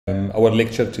Our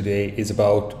lecture today is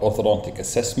about orthodontic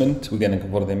assessment. We're going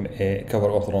to cover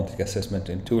orthodontic assessment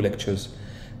in two lectures.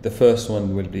 The first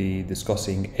one will be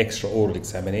discussing extraoral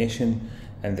examination,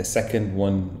 and the second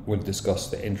one will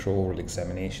discuss the intraoral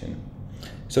examination.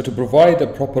 So to provide a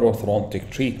proper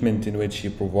orthodontic treatment in which you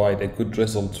provide a good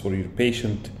results for your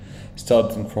patient,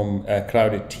 starting from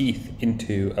crowded teeth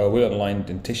into a well-aligned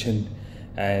dentition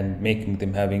and making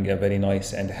them having a very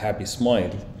nice and happy smile,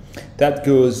 that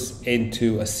goes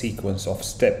into a sequence of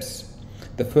steps.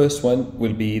 The first one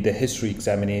will be the history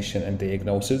examination and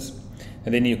diagnosis,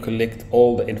 and then you collect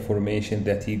all the information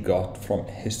that you got from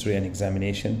history and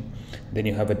examination. Then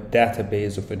you have a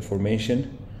database of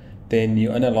information. Then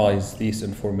you analyze this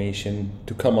information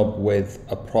to come up with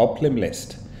a problem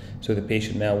list. So the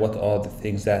patient now, what are the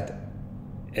things that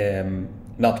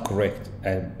not correct,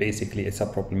 and basically it's a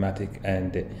problematic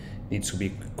and needs to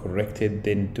be corrected.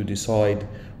 Then to decide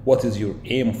what is your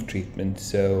aim of treatment,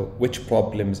 so which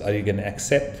problems are you going to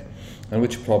accept and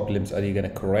which problems are you going to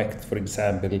correct. For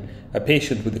example, a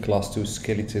patient with a class 2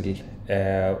 skeletal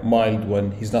mild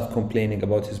one, he's not complaining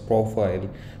about his profile,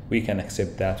 we can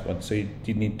accept that one. So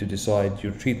you need to decide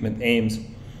your treatment aims,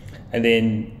 and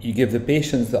then you give the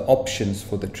patients the options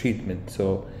for the treatment.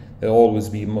 So there'll always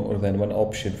be more than one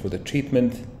option for the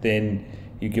treatment. Then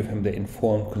you give him the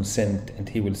informed consent and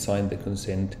he will sign the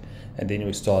consent, and then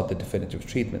you start the definitive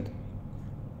treatment.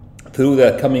 Through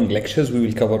the coming lectures we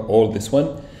will cover all this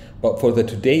one, but for the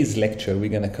today's lecture we're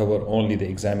going to cover only the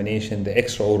examination, the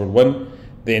extraoral one,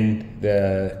 then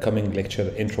the coming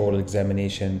lecture intraoral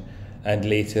examination, and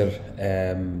later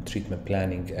treatment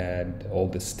planning, and all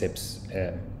the steps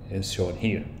is shown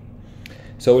here.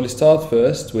 So we'll start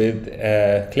first with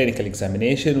clinical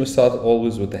examination. We'll start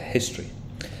always with the history.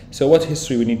 So what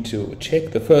history we need to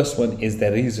check? The first one is the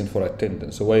reason for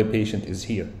attendance, so why a patient is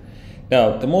here.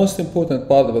 Now, the most important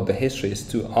part about the history is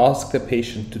to ask the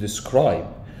patient to describe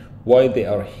why they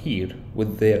are here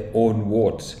with their own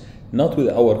words, not with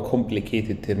our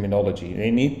complicated terminology.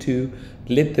 They need to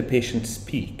let the patient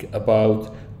speak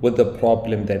about what the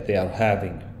problem that they are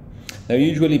having. Now,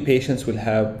 usually patients will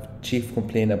have chief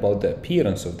complaint about the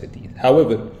appearance of the teeth.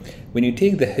 However, when you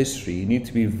take the history, you need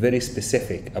to be very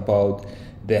specific about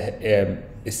the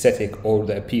aesthetic or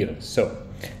the appearance. So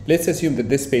let's assume that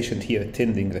this patient here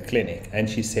attending the clinic, and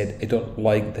she said, I don't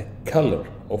like the color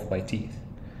of my teeth.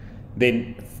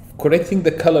 Then correcting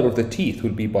the color of the teeth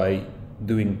will be by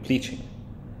doing bleaching,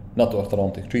 not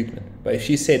orthodontic treatment. But if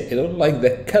she said, I don't like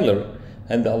the color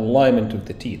and the alignment of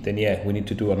the teeth, then yeah, we need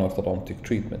to do an orthodontic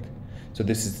treatment. So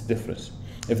this is the difference.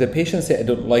 If the patient said, I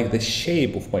don't like the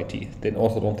shape of my teeth, then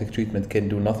orthodontic treatment can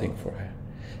do nothing for her.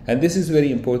 And this is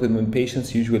very important when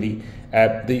patients usually,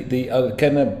 they are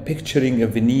kind of picturing a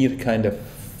veneer kind of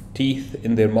teeth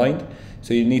in their mind.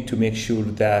 So you need to make sure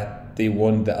that they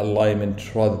want the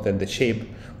alignment rather than the shape,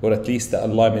 or at least the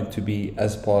alignment to be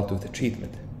as part of the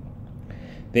treatment.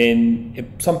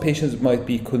 Then some patients might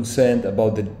be concerned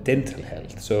about the dental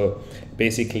health. So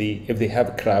basically, if they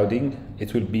have crowding,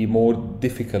 it will be more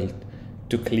difficult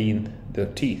to clean their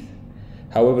teeth.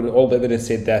 However, all the evidence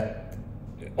said that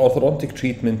orthodontic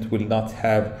treatment will not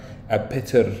have a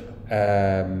better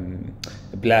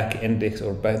black index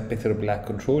or better black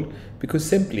control, because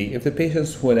simply if the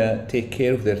patients want to take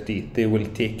care of their teeth, they will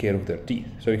take care of their teeth.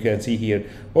 So you can see here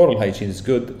oral hygiene is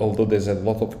good, although there's a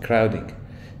lot of crowding.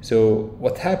 So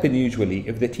what happens usually,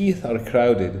 if the teeth are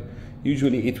crowded,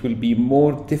 usually it will be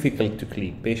more difficult to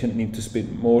clean. Patient need to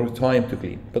spend more time to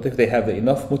clean. But if they have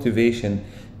enough motivation,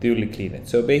 they will clean it.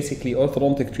 So basically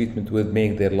orthodontic treatment will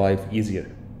make their life easier.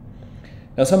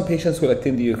 Now some patients will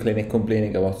attend your clinic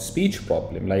complaining about speech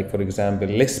problem, like for example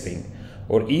lisping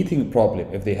or eating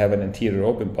problem if they have an anterior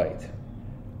open bite.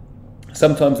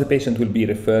 Sometimes the patient will be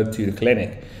referred to the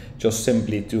clinic just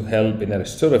simply to help in a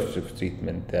restorative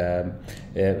treatment.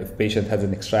 If patient has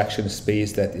an extraction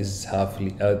space that is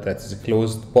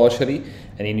closed partially,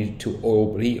 and you need to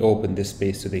reopen this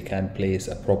space so they can place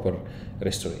a proper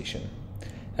restoration.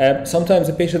 Sometimes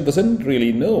the patient doesn't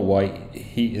really know why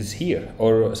he is here,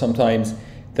 or sometimes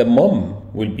the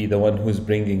mom will be the one who's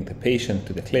bringing the patient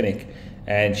to the clinic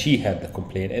and she had the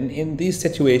complaint. And in this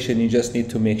situation, you just need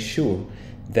to make sure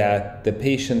that the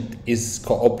patient is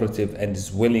cooperative and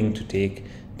is willing to take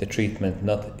the treatment,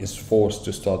 not is forced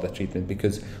to start the treatment,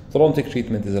 because orthodontic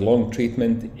treatment is a long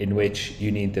treatment in which you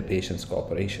need the patient's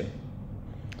cooperation.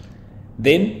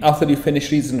 Then after you finish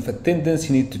reason of attendance,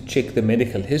 you need to check the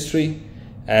medical history.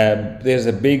 There's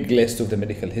a big list of the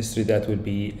medical history that will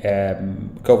be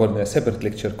covered in a separate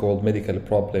lecture called Medical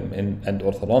Problem and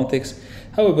Orthodontics.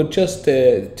 However, just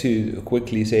to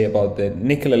quickly say about the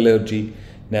nickel allergy,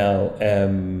 Now,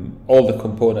 all the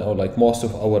component, or like most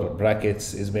of our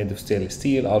brackets, is made of stainless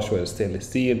steel, arch wire stainless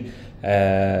steel,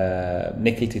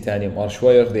 nickel titanium arch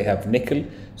wire. They have nickel,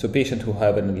 so patients who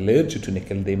have an allergy to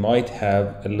nickel, they might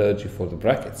have allergy for the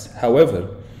brackets. However,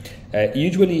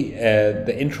 usually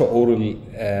the intraoral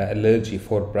allergy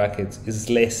for brackets is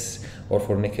less, or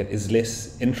for nickel is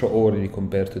less intraorally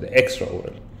compared to the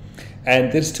extraoral.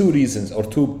 And there's two reasons, or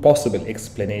two possible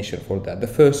explanations for that. The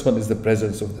first one is the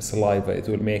presence of the saliva. It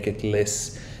will make it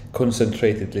less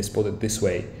concentrated, let's put it this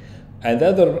way. And the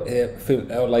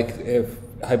other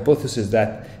hypothesis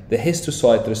that the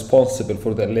histiocyte responsible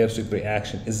for the allergic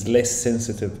reaction is less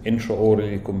sensitive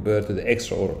intraorally compared to the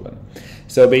extraoral one.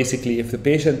 So basically, if the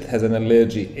patient has an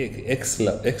allergy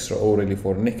extraorally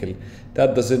for nickel,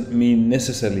 that doesn't mean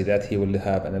necessarily that he will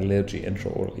have an allergy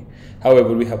intraorally.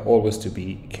 However, we have always to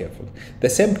be careful. The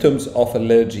symptoms of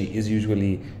allergy is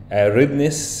usually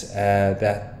redness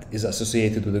that is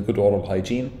associated with a good oral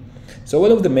hygiene. So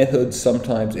one of the methods,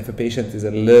 sometimes if a patient is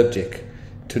allergic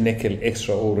to nickel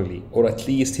extraorally, or at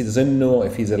least he doesn't know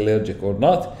if he's allergic or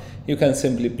not, you can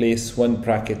simply place one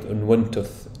bracket on one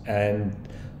tooth and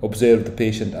observe the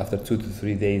patient after 2 to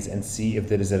 3 days and see if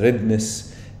there is a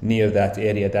redness near that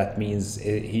area. That means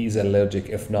he is allergic.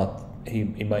 If not, he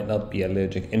might not be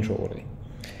allergic intraorally.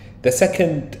 The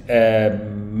second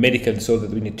medical disorder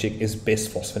that we need to check is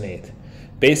bisphosphonate.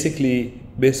 Basically,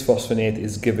 bisphosphonate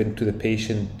is given to the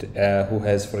patient who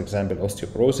has, for example,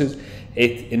 osteoporosis.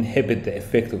 It inhibits the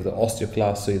effect of the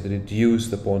osteoclast, so it reduces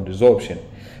the bone resorption.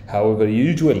 However,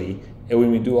 usually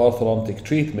when we do orthodontic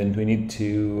treatment, we need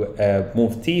to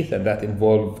move teeth, and that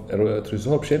involves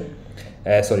resorption,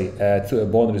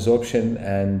 bone resorption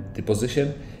and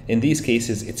deposition. In these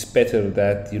cases, it's better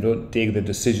that you don't take the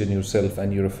decision yourself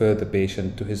and you refer the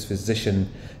patient to his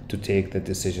physician to take the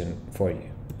decision for you.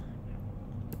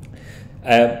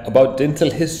 About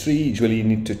dental history, usually you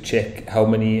need to check how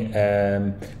many,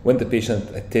 when the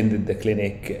patient attended the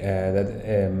clinic,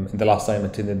 the last time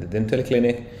attended the dental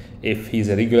clinic, if he's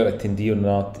a regular attendee or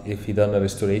not, if he done a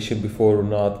restoration before or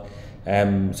not.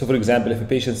 So for example, if a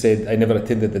patient said, I never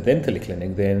attended the dental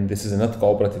clinic, then this is a not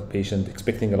cooperative patient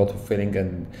expecting a lot of filling,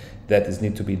 and that is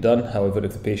need to be done. However,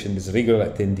 if the patient is a regular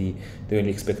attendee, they will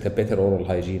expect a better oral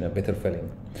hygiene, a better filling.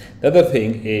 The other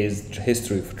thing is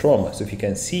history of trauma. So if you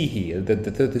can see here that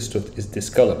the tooth is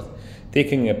discolored,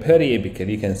 taking a periapical,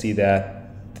 you can see that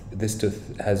this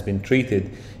tooth has been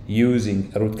treated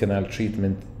using a root canal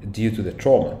treatment due to the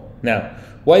trauma. Now,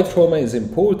 why trauma is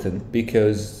important?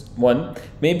 Because one,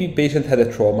 maybe patient had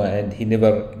a trauma and he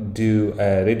never do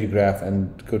a radiograph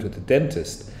and go to the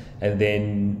dentist, and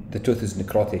then the tooth is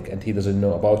necrotic and he doesn't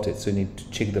know about it. So you need to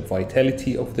check the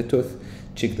vitality of the tooth,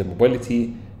 check the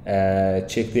mobility,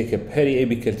 take a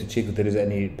periapical to check if there is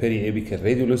any periapical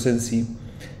radiolucency.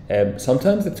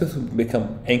 Sometimes the tooth will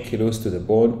become ankylosed to the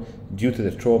bone due to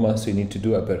the trauma, so you need to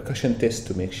do a percussion test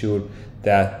to make sure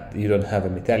that you don't have a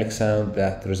metallic sound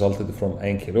that resulted from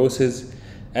ankylosis.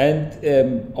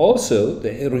 And also the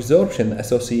resorption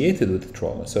associated with the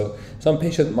trauma. So some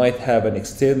patient might have an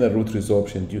external root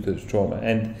resorption due to the trauma.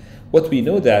 And what we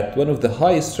know that one of the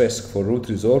highest risk for root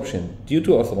resorption due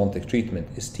to orthodontic treatment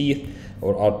is teeth,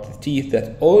 or are the teeth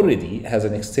that already has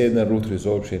an external root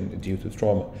resorption due to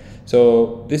trauma.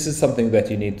 So this is something that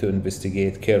you need to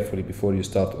investigate carefully before you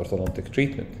start orthodontic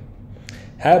treatment.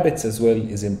 Habits as well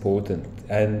is important,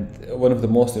 and one of the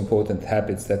most important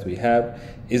habits that we have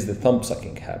is the thumb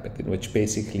sucking habit, in which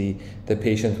basically the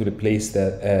patient will place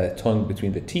the tongue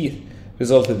between the teeth,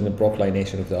 resulted in the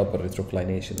proclination of the upper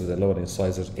retroclination of the lower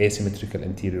incisors, asymmetrical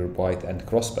anterior bite, and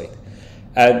cross bite.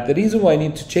 And the reason why I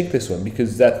need to check this one,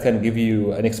 because that can give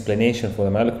you an explanation for the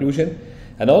malocclusion,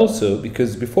 and also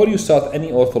because before you start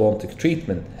any orthodontic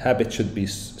treatment, habit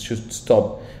should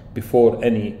stop before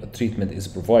any treatment is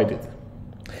provided.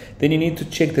 Then you need to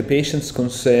check the patient's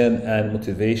concern and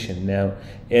motivation now,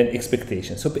 and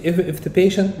expectation. So if the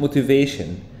patient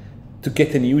motivation to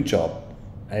get a new job,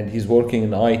 and he's working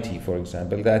in IT, for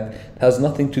example, that has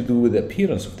nothing to do with the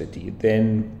appearance of the teeth,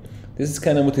 then this is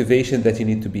kind of motivation that you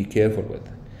need to be careful with.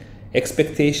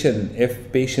 Expectation,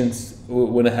 if patients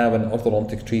want to have an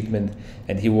orthodontic treatment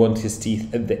and he wants his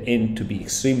teeth at the end to be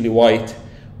extremely white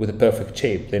with a perfect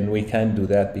shape, then we can't do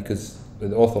that, because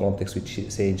with orthodontics we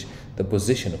change the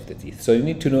position of the teeth. So you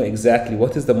need to know exactly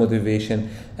what is the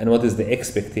motivation and what is the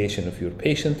expectation of your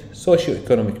patient.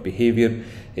 Socioeconomic behavior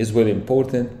is very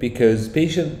important, because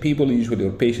people usually,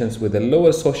 or patients with a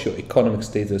lower socioeconomic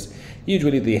status,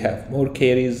 usually they have more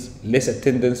caries, less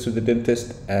attendance to the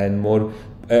dentist, and more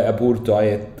a poor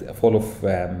diet full of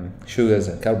sugars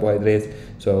and carbohydrates.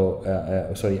 So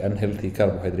unhealthy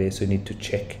carbohydrates. So you need to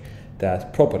check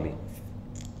that properly.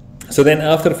 So then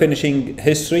after finishing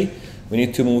history, we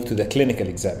need to move to the clinical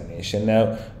examination.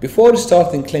 Now, before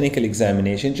starting clinical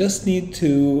examination, just need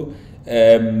to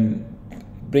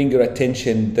bring your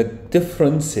attention the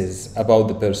differences about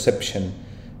the perception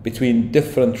between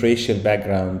different racial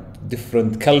background,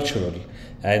 different cultural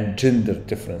and gender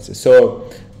differences. So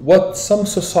what some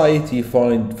society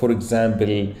find, for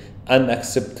example,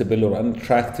 unacceptable or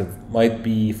unattractive might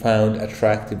be found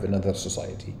attractive in other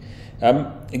society.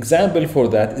 Example for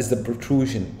that is the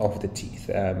protrusion of the teeth.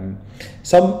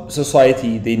 Some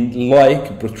society, they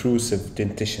like protrusive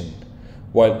dentition,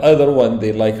 while other one,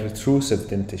 they like retrusive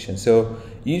dentition. So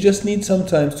you just need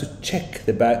sometimes to check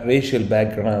the racial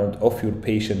background of your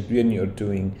patient when you're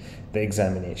doing the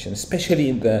examination, especially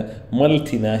in the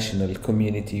multinational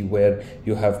community where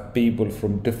you have people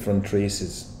from different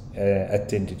races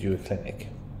attended your clinic.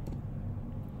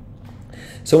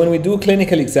 So when we do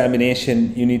clinical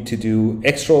examination, you need to do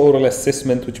extraoral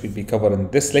assessment, which will be covered in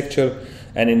this lecture,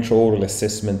 and intraoral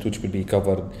assessment, which will be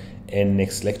covered in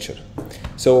next lecture.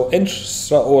 So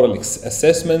intraoral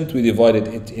assessment, we divided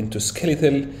it into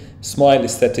skeletal, smile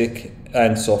aesthetic,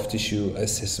 and soft tissue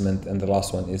assessment, and the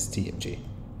last one is TMJ.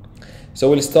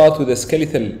 So we'll start with the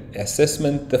skeletal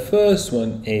assessment. The first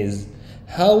one is,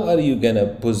 how are you gonna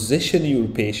position your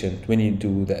patient when you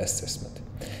do the assessment?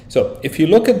 So if you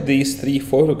look at these three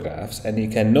photographs, and you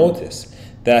can notice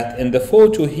that in the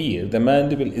photo here, the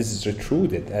mandible is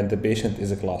retruded and the patient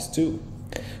is a class 2.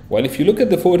 While if you look at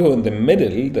the photo in the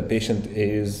middle, the patient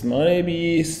is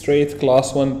maybe straight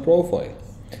class 1 profile.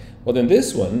 But in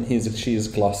this one, she is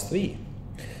class 3.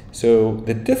 So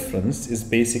the difference is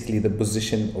basically the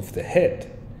position of the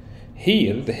head.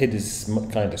 Here, the head is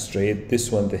kind of straight.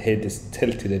 This one, the head is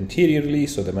tilted anteriorly,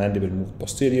 so the mandible moves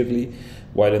posteriorly.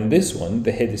 While in this one,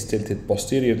 the head is tilted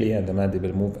posteriorly and the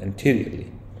mandible moves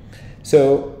anteriorly.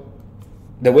 So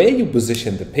the way you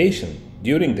position the patient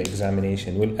during the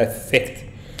examination will affect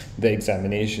the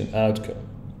examination outcome.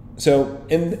 So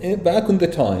back in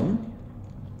the time,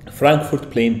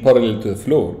 Frankfurt plane parallel to the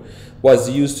floor was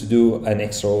used to do an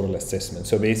extraoral assessment.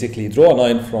 So basically draw a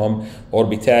line from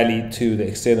orbitali to the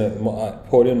external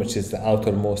podium, which is the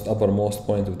uppermost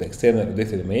point of the external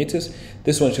auditory meatus.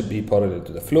 This one should be parallel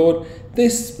to the floor.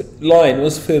 This line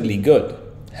was fairly good.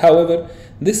 However,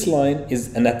 this line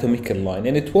is anatomical line,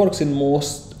 and it works in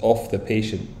most of the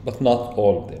patient, but not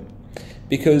all of them,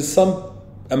 because some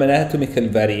anatomical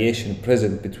variation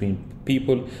present between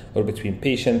people or between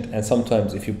patient, and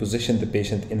sometimes if you position the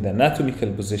patient in the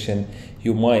anatomical position,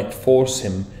 you might force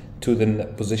him to the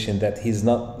position that he's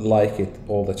not like it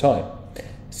all the time.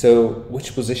 So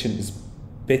which position is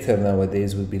better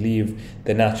nowadays? We believe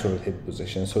the natural head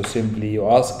position. So simply you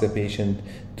ask the patient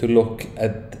to look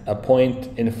at a point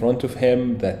in front of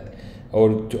him,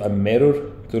 or to a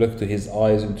mirror, to look to his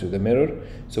eyes into the mirror.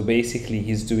 So basically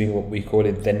he's doing what we call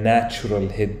it the natural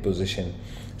head position.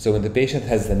 So when the patient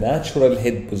has the natural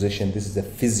head position, this is a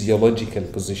physiological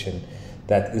position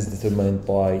that is determined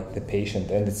by the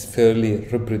patient, and it's fairly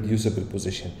reproducible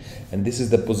position. And this is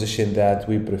the position that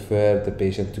we prefer the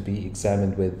patient to be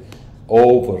examined with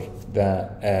over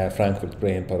the Frankfurt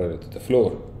plane parallel to the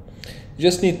floor. You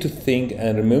just need to think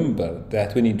and remember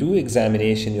that when you do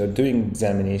examination, you're doing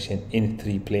examination in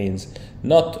 3 planes,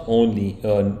 not only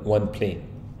on 1 plane.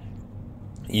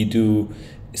 You do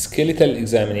skeletal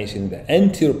examination in the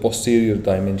anterior posterior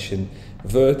dimension,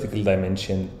 vertical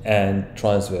dimension, and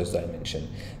transverse dimension.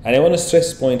 And I want to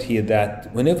stress point here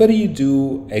that whenever you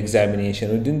do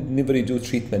examination, or whenever you do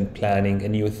treatment planning,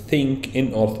 and you think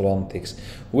in orthodontics,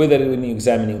 whether when you're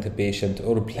examining the patient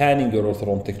or planning your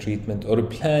orthodontic treatment or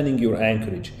planning your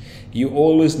anchorage, you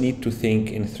always need to think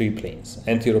in 3 planes: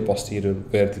 anterior, posterior,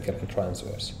 vertical, and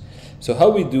transverse. So how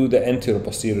we do the anterior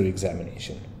posterior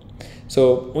examination?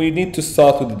 So we need to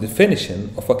start with the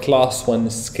definition of a class 1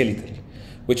 skeletal,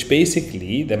 which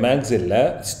basically the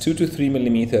maxilla is 2 to 3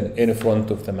 millimeter in front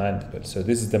of the mandible. So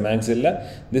this is the maxilla,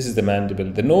 this is the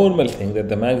mandible. The normal thing that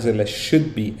the maxilla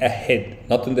should be ahead,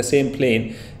 not in the same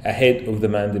plane, ahead of the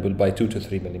mandible by 2 to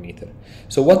 3 millimeter.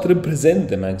 So what represents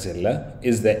the maxilla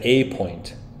is the A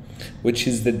point, which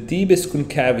is the deepest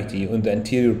concavity on the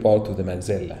anterior part of the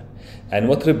maxilla. And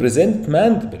what represents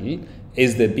mandible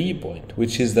is the B point,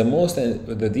 which is the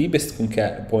deepest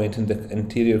point in the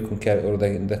anterior concavity, or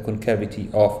the concavity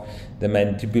of the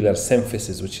mandibular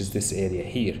symphysis, which is this area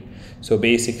here. So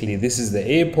basically this is the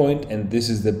A point and this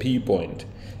is the B point,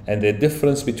 and the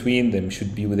difference between them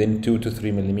should be within 2 to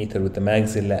 3 millimeter with the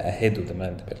maxilla ahead of the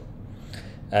mandible.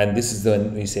 And this is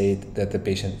when we say that the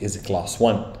patient is a class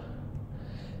 1.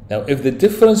 Now, if the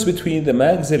difference between the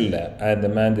maxilla and the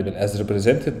mandible as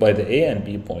represented by the A and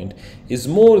B point is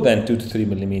more than 2 to 3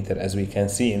 millimeter, as we can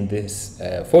see in this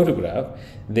photograph,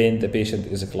 then the patient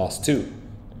is a class 2.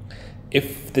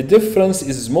 If the difference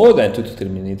is more than 2 to 3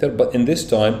 millimeter, but in this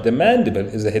time the mandible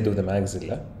is the head of the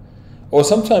maxilla, or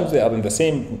sometimes they are in the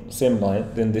same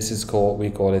line, then this is we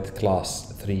call it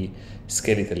class 3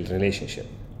 skeletal relationship.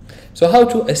 So how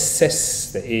to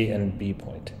assess the A and B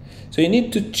point? So you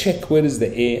need to check where is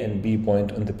the A and B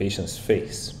point on the patient's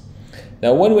face.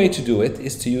 Now, one way to do it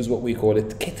is to use what we call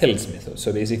it Kettle's method.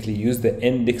 So basically use the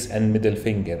index and middle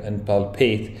finger and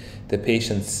palpate the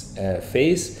patient's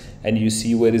face, and you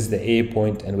see where is the A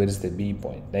point and where is the B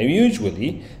point. Now,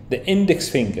 usually the index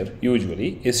finger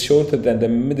is shorter than the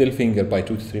middle finger by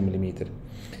 2 to 3 millimeter.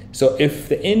 So if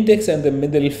the index and the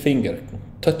middle finger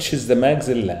touches the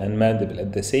maxilla and mandible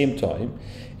at the same time,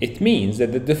 it means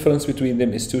that the difference between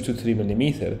them is 2 to 3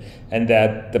 millimeter and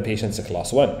that the patient's a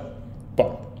class 1.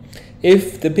 But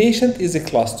if the patient is a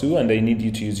class 2, and I need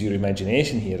you to use your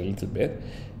imagination here a little bit,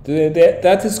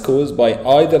 that is caused by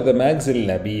either the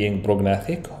maxilla being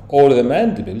prognathic or the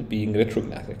mandible being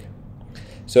retrognathic.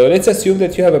 So let's assume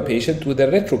that you have a patient with a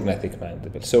retrognathic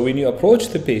mandible. So when you approach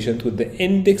the patient with the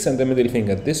index and the middle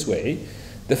finger this way,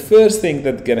 the first thing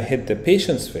that's going to hit the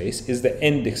patient's face is the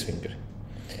index finger.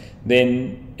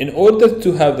 Then in order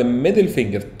to have the middle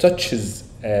finger touches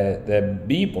the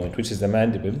B point, which is the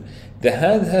mandible, the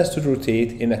hand has to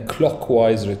rotate in a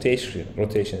clockwise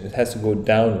rotation. It has to go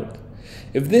downward.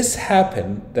 If this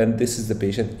happens, then this is the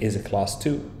patient is a class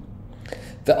 2.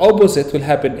 The opposite will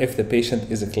happen if the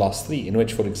patient is a class 3, in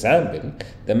which, for example,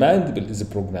 the mandible is a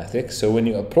prognathic. So when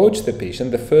you approach the patient,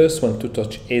 the first one to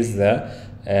touch is the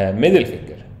middle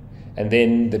finger. And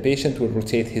then the patient will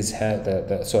rotate his hand,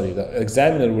 the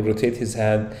examiner will rotate his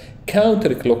hand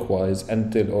counterclockwise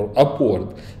or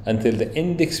upward until the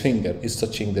index finger is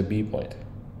touching the B point.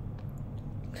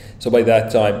 So by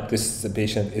that time, the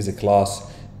patient is a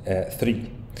class 3.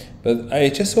 But I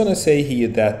just want to say here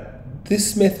that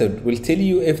this method will tell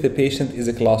you if the patient is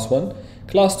a class 1,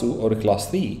 class 2, or a class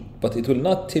 3, but it will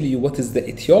not tell you what is the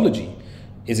etiology.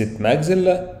 Is it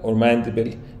maxilla or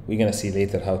mandible? We're going to see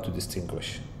later how to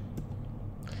distinguish.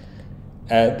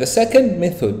 The second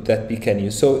method that we can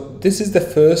use, so this is the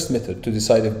first method to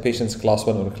decide if a patient's class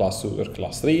 1 or class 2 or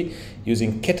class 3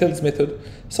 using Kettle's method.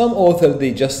 Some authors,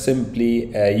 they just simply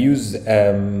use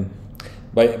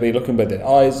by looking by the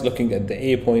eyes, looking at the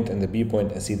A point and the B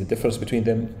point and see the difference between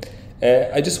them.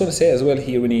 I just want to say as well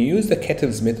here, when you use the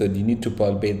Kettle's method, you need to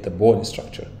palpate the bone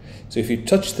structure. So if you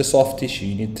touch the soft tissue,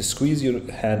 you need to squeeze your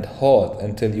hand hard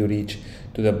until you reach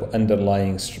to the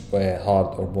underlying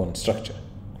hard or bone structure.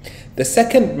 The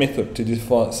second method to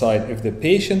decide if the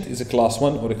patient is a class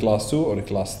 1 or a class 2 or a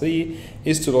class 3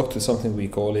 is to look to something we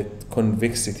call it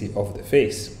convexity of the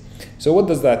face. So what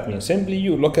does that mean? Simply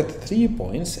you look at the 3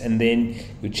 points and then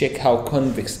you check how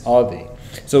convex are they.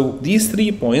 So these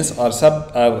 3 points are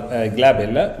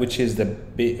glabella, which is the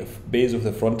base of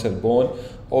the frontal bone,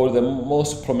 or the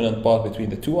most prominent part between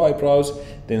the 2 eyebrows,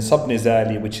 then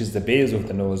subnasally, which is the base of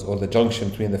the nose or the junction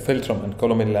between the philtrum and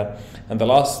columella, and the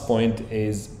last point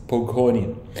is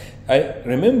Pogonian. I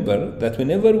remember that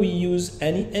whenever we use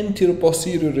any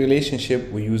anterior-posterior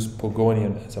relationship, we use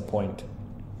Pogonian as a point.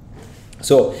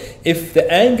 So if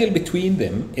the angle between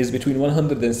them is between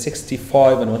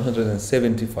 165 and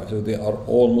 175, so they are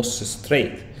almost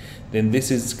straight, then this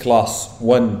is class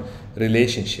 1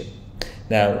 relationship.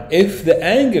 Now, if the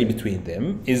angle between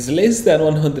them is less than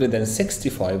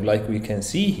 165, like we can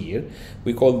see here,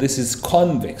 we call this is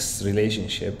convex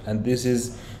relationship, and this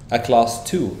is a class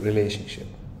 2 relationship.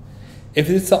 If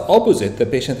it's the opposite, the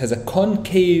patient has a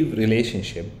concave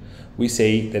relationship, we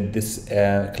say that this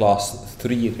class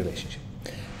 3 relationship.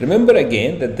 Remember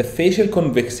again that the facial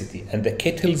convexity and the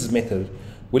Kettle's method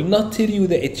will not tell you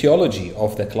the etiology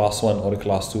of the class 1 or a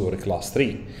class 2 or a class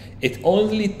 3. It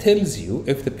only tells you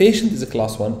if the patient is a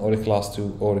class 1 or a class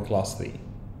 2 or a class 3.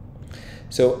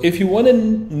 So if you want to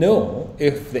know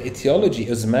if the etiology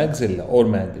is maxilla or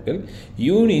mandible,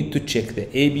 you need to check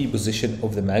the AB position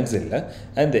of the maxilla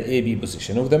and the AB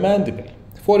position of the mandible.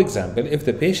 For example, if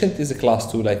the patient is a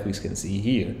class 2 like we can see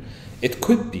here, it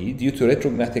could be due to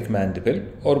retrognathic mandible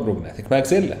or prognathic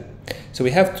maxilla. So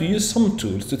we have to use some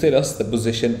tools to tell us the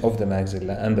position of the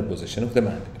maxilla and the position of the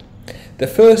mandible. The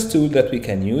first tool that we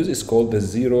can use is called the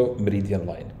zero meridian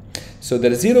line. So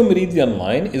the zero meridian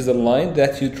line is a line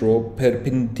that you draw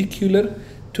perpendicular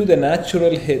to the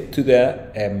natural head, to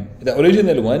the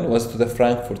original one was to the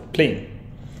Frankfurt plane,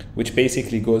 which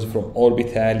basically goes from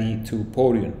orbitally to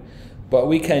porion. but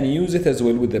we can use it as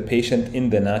well with the patient in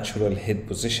the natural head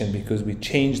position, because we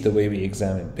change the way we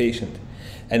examine patient.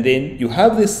 And then you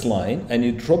have this line and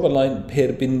you drop a line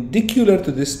perpendicular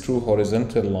to this true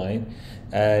horizontal line,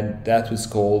 and that was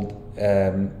called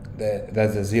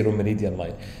that's a zero meridian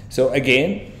line. So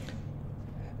again,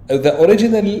 the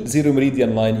original zero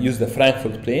meridian line used the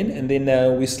Frankfurt plane, and then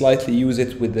now we slightly use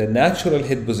it with the natural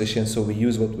head position. So we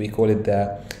use what we call it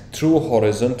the true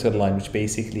horizontal line, which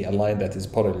basically a line that is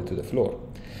parallel to the floor.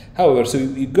 However, so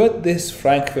you got this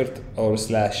Frankfurt or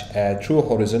 / true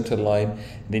horizontal line,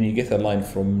 then you get a line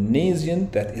from Nasion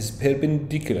that is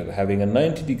perpendicular, having a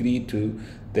 90 degree to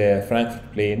the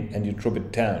Frankfurt plane, and you drop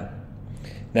it down.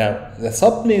 Now, the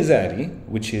subnasally,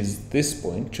 which is this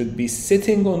point, should be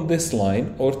sitting on this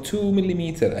line or 2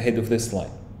 millimeters ahead of this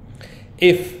line.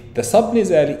 If the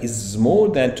subnasally is more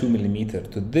than 2 millimeters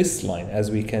to this line, as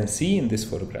we can see in this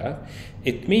photograph,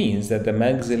 it means that the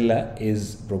maxilla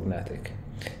is prognatic.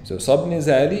 So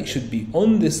subnasally should be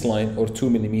on this line or 2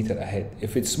 millimeters ahead.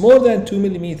 If it's more than 2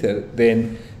 millimeters,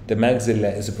 then the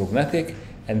maxilla is prognatic,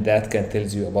 and that can tell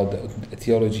you about the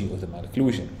etiology of the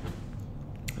malocclusion.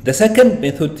 The second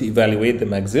method to evaluate the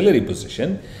maxillary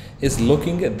position is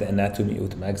looking at the anatomy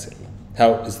of the maxilla.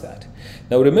 How is that?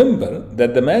 Now remember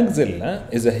that the maxilla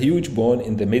is a huge bone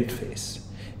in the midface.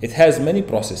 It has many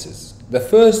processes. The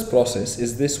first process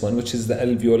is this one, which is the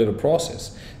alveolar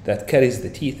process that carries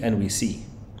the teeth and we see.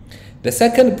 The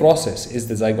second process is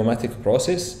the zygomatic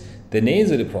process, the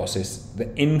nasal process, the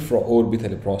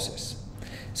infraorbital process.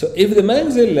 So if the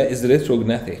maxilla is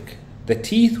retrognatic, the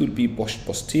teeth will be pushed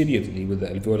posteriorly with the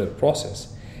alveolar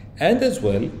process, and as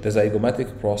well the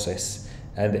zygomatic process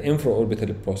and the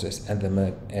infraorbital process and the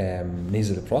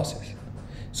nasal process.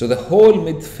 So the whole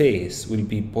midface will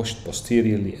be pushed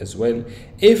posteriorly as well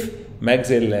if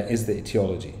maxilla is the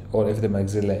etiology, or if the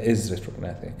maxilla is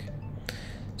retrognatic.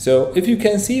 So if you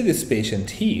can see this patient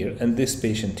here and this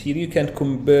patient here, you can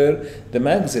compare the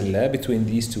maxilla between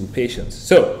these two patients.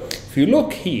 So if you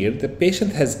look here, the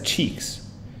patient has cheeks.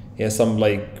 He has some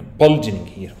like bulging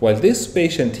here, while this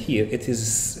patient here, it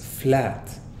is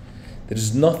flat. There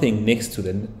is nothing next to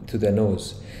the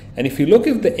nose. And if you look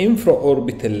at the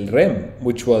infraorbital rim,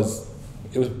 which was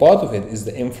part of it is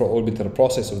the infraorbital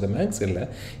process of the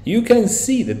maxilla, you can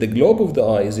see that the globe of the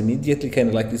eye is immediately kind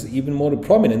of like is even more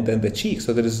prominent than the cheek.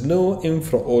 So there is no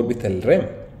infraorbital rim.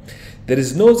 There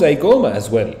is no zygoma as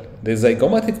well. The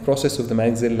zygomatic process of the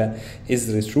maxilla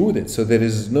is retruded, so there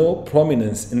is no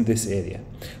prominence in this area.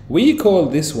 We call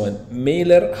this one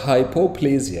malar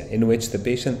hypoplasia, in which the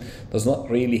patient does not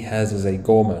really has a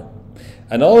zygoma.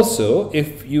 And also,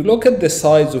 if you look at the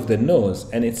sides of the nose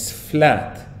and it's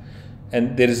flat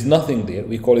and there is nothing there,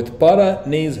 we call it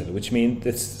paranasal, which means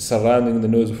it's surrounding the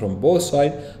nose from both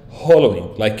sides,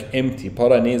 hollowing, like empty,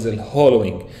 paranasal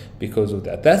hollowing because of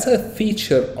that. That's a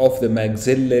feature of the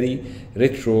maxillary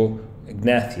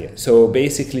retrognathia. So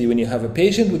basically, when you have a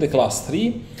patient with a class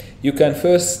 3, you can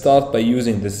first start by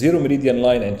using the zero meridian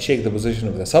line and check the position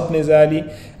of the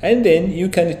subnasally, and then you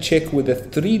can check with the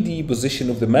 3D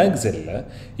position of the maxilla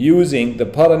using the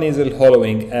paranasal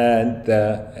hollowing and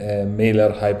the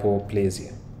malar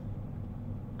hypoplasia.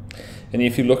 And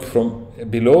if you look from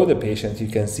below the patient, you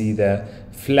can see the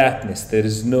flatness. There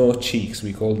is no cheeks.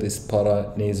 We call this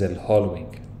paranasal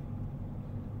hollowing.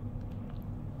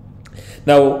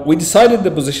 Now, we decided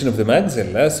the position of the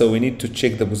maxilla, so we need to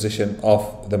check the position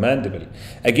of the mandible.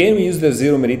 Again, we use the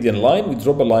zero meridian line. We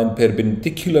drop a line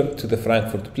perpendicular to the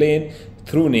Frankfurt plane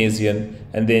through Nasion,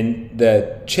 and then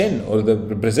the chin, or the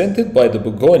represented by the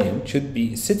Bogonian, should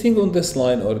be sitting on this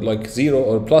line, or like 0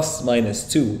 or plus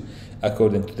minus 2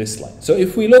 according to this line. So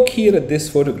if we look here at this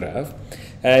photograph,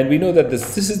 and we know that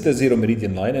this is the zero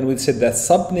meridian line, and we said that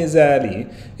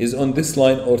subnasally is on this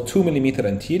line or 2 millimeter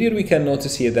anterior, we can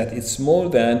notice here that it's more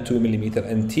than 2 millimeter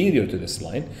anterior to this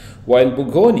line, while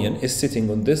Bogonian is sitting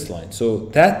on this line. So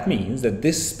that means that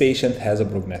this patient has a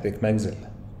prognatic maxilla.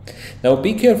 Now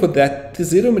be careful that the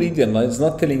zero meridian line is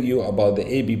not telling you about the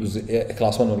AB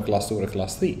class 1 or class 2 or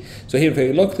class 3. So here if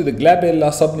you look to the glabella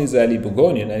subnasally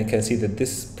Bogonian, and you can see that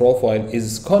this profile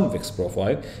is convex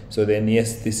profile, so then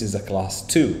yes, this is a class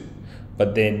 2.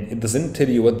 But then it doesn't tell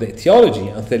you what the etiology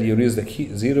until you use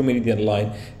the zero meridian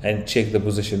line and check the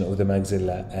position of the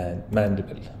maxilla and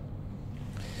mandible.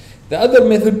 The other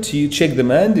method to check the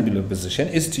mandibular position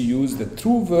is to use the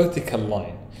true vertical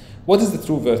line. What is the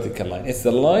true vertical line? It's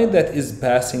the line that is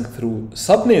passing through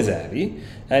subnasally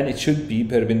and it should be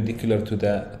perpendicular to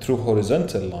the true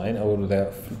horizontal line, or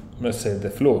the, let's say, the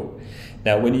floor.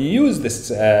 Now, when you use this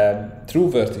true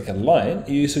vertical line,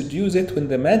 you should use it when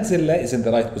the maxilla is in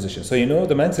the right position. So you know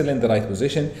the maxilla in the right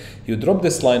position, you drop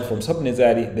this line from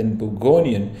subnasally, then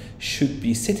Bugonian should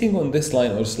be sitting on this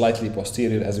line or slightly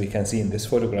posterior, as we can see in this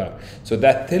photograph. So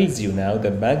that tells you now the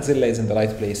maxilla is in the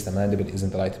right place, the mandible is in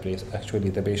the right place. Actually,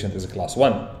 the patient is a class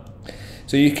 1.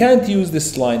 So you can't use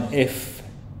this line if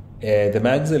the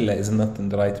maxilla is not in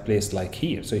the right place, like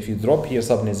here. So if you drop here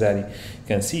subnasally, you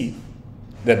can see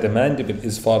that the mandible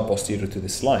is far posterior to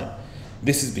this line.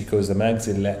 This is because the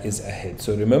maxilla is ahead.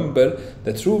 So remember,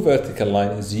 the true vertical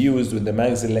line is used when the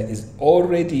maxilla is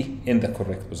already in the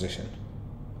correct position.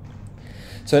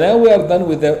 So now we are done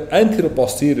with the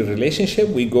anterior-posterior relationship.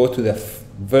 We go to the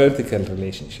vertical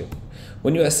relationship.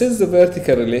 When you assess the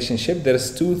vertical relationship,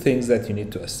 there's two things that you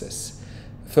need to assess.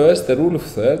 First, the rule of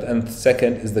third, and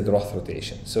second is the growth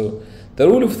rotation. So the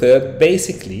rule of third,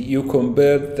 basically, you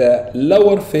convert the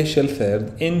lower facial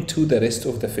third into the rest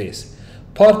of the face,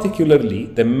 particularly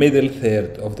the middle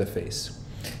third of the face.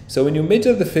 So when you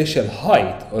measure the facial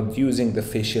height or using the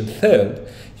facial third,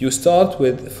 you start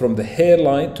with from the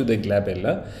hairline to the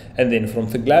glabella, and then from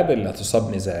the glabella to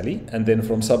subnasally, and then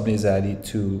from subnasally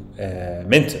to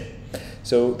menton.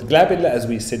 So the glabella, as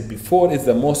we said before, is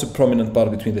the most prominent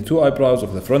part between the two eyebrows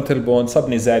of the frontal bone.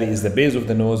 Subnasally is the base of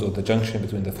the nose, or the junction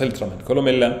between the philtrum and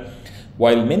columella,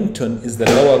 while menton is the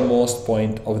lowermost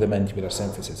point of the mandibular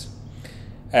symphysis.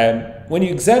 When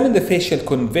you examine the facial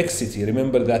convexity,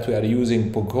 remember that we are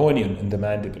using Bugonian in the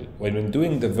mandible. When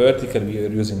doing the vertical, we are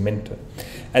using menton.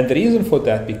 And the reason for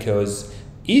that, because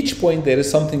each point there is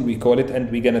something we call it,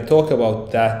 and we're going to talk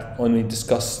about that when we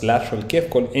discuss lateral cave,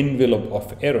 called envelope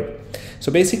of error.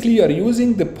 So basically you are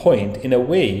using the point in a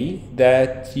way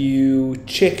that you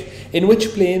check in which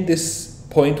plane this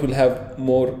point will have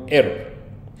more error.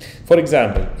 For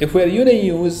example, if we're going to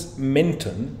use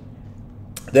menton,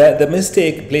 the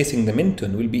mistake placing the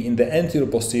menton will be in the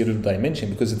anterior-posterior dimension,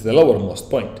 because it's the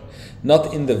lowermost point,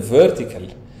 not in the vertical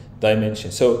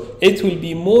dimension. So it will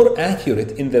be more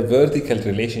accurate in the vertical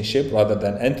relationship rather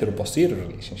than anterior-posterior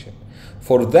relationship.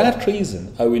 For that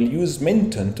reason, I will use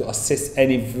menton to assess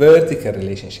any vertical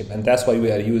relationship, and that's why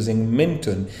we are using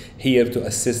menton here to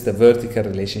assess the vertical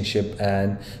relationship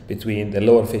and between the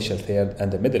lower facial third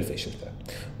and the middle facial third.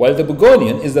 While the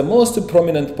Bugonian is the most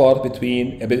prominent part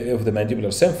between of the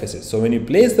mandibular symphysis. So when you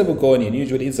place the Bugonian,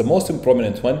 usually it's the most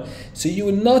prominent one, so you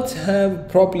will not have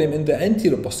problem in the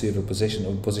anterior-posterior position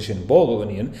or position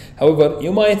Bugonian. However,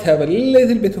 you might have a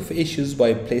little bit of issues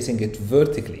by placing it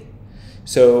vertically.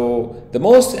 So the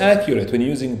most accurate when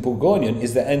using Bugonian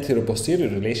is the anterior-posterior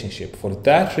relationship. For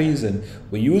that reason,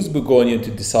 we use Bugonian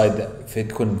to decide the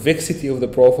convexity of the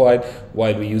profile,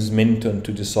 while we use menton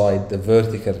to decide the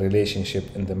vertical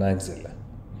relationship in the maxilla.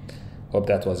 Hope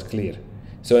that was clear.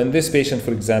 So in this patient,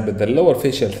 for example, the lower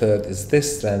facial third is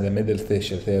this, and the middle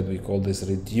facial third, we call this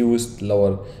reduced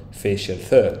lower facial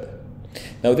third.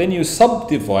 Now then you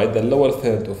subdivide the lower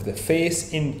third of the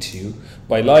face into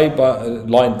by line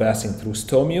passing through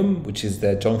stomium, which is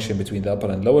the junction between the upper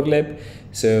and lower lip.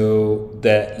 So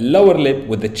the lower lip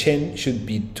with the chin should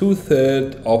be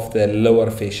 2/3 of the lower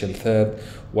facial third,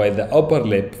 while the upper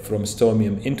lip from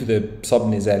stomium into the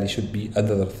subnasally should be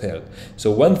another third.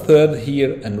 So 1/3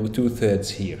 here and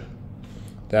 2/3 here.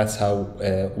 That's how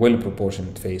a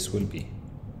well-proportioned face will be.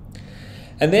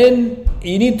 And then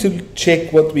you need to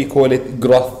check what we call it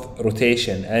growth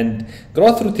rotation. And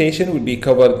growth rotation will be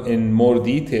covered in more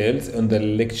details in the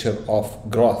lecture of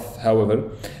growth. However,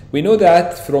 we know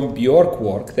that from Bjork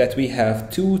work that we have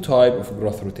two types of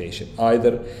growth rotation,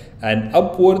 either an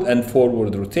upward and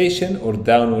forward rotation or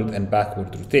downward and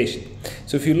backward rotation.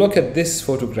 So if you look at this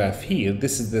photograph here,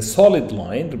 this is the solid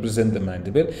line represent the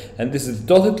mandible, and this is the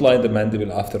dotted line, the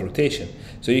mandible after rotation.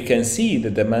 So you can see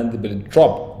that the mandible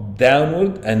dropped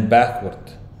downward and backward.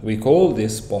 We call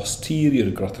this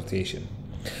posterior growth rotation.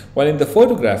 While in the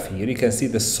photograph here, you can see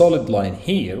the solid line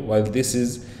here, while this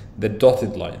is the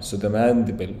dotted line. So the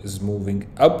mandible is moving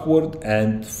upward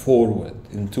and forward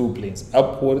in two planes,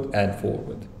 upward and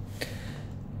forward.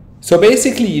 So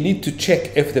basically you need to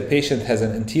check if the patient has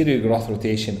an anterior growth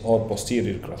rotation or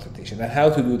posterior growth rotation. And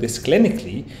how to do this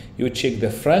clinically, you check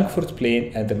the Frankfurt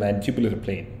plane and the mandibular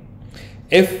plane.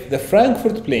 If the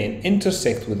Frankfurt plane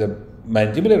intersects with the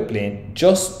mandibular plane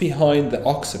just behind the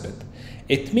occiput,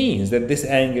 it means that this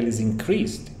angle is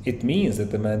increased. It means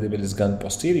that the mandible is gone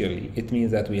posteriorly. It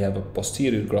means that we have a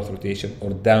posterior growth rotation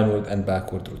or downward and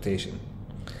backward rotation.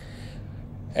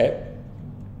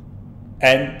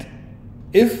 And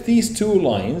if these two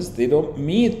lines, they don't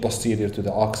meet posterior to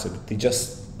the occiput, they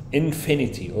just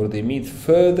infinity, or they meet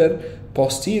further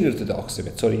posterior to the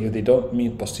occiput, sorry, if they don't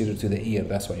meet posterior to the ear,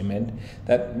 that's what I meant,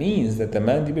 that means that the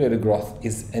mandibular growth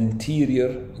is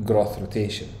anterior growth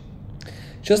rotation.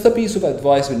 Just a piece of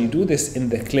advice: when you do this in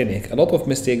the clinic, a lot of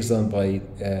mistakes done by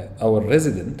our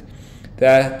resident,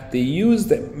 that they use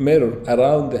the mirror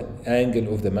around the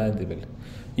angle of the mandible.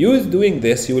 You doing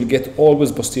this, you will get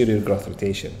always posterior growth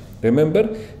rotation. Remember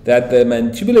that the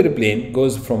mandibular plane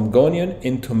goes from gonion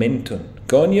into menton.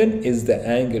 Gonion is the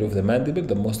angle of the mandible,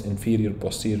 the most inferior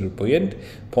posterior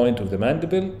point of the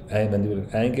mandible,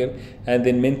 mandibular angle, and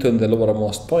then menton, the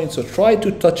lowermost point. So try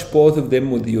to touch both of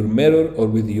them with your mirror or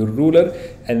with your ruler,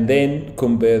 and then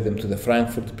compare them to the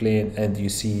Frankfurt plane, and you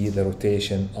see the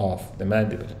rotation of the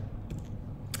mandible.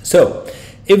 So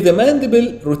if the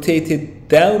mandible rotated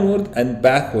downward and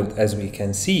backward, as we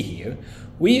can see here,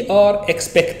 we are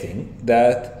expecting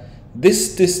that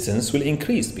this distance will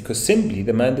increase, because simply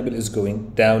the mandible is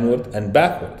going downward and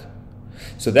backward.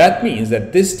 So that means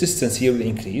that this distance here will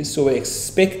increase. So we're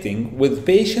expecting with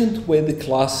patient with the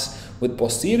class with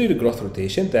posterior growth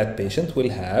rotation, that patient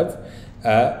will have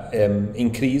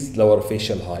increased lower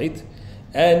facial height,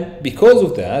 and because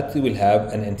of that, they will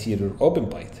have an anterior open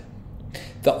bite.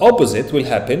 The opposite will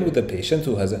happen with the patient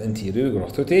who has an anterior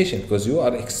growth rotation, because you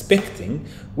are expecting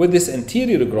with this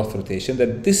anterior growth rotation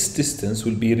that this distance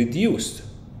will be reduced,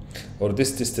 or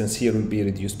this distance here will be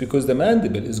reduced, because the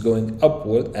mandible is going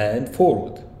upward and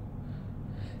forward.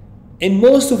 In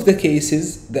most of the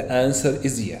cases, the answer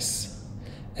is yes.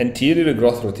 Anterior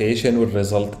growth rotation will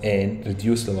result in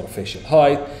reduced lower facial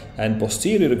height, and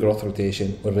posterior growth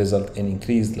rotation will result in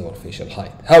increased lower facial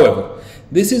height. However,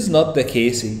 this is not the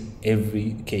case in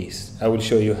every case. I will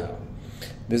show you how.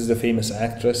 This is the famous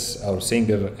actress, our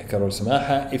singer, Carol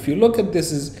Samaha. If you look at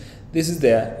this is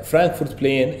the Frankfurt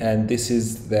plane, and this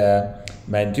is the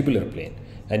mandibular plane.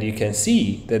 And you can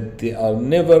see that they are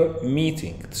never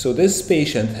meeting. So this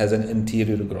patient has an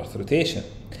anterior growth rotation.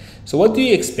 So what do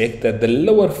you expect? That the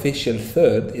lower facial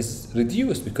third is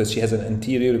reduced because she has an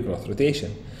anterior growth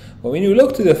rotation. But when you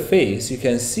look to the face, you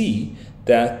can see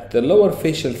that the lower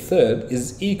facial third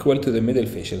is equal to the middle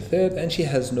facial third, and she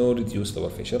has no reduced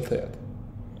lower facial third.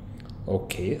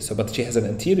 Okay, so but she has an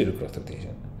anterior growth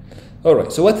rotation.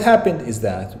 Alright, so what happened is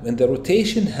that when the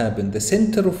rotation happened, the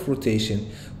center of rotation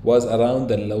was around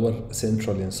the lower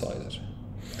central incisor.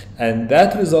 And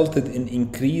that resulted in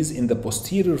increase in the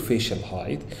posterior facial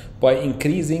height by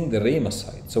increasing the ramus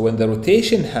height. So when the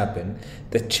rotation happened,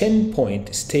 the chin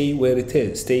point stayed where it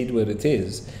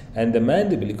is, and the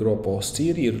mandible grew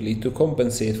posteriorly to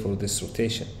compensate for this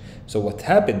rotation. So what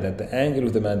happened, that the angle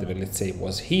of the mandible, let's say,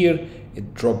 was here,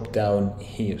 it dropped down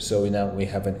here. So now we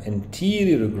have an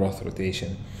anterior growth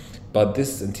rotation, but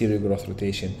this anterior growth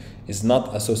rotation is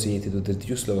not associated with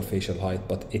reduced lower facial height,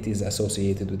 but it is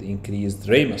associated with increased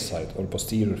ramus height or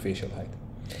posterior facial height.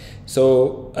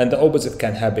 So, and the opposite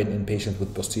can happen in patients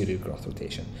with posterior growth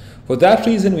rotation. For that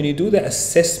reason, when you do the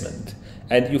assessment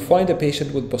and you find a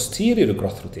patient with posterior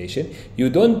growth rotation, you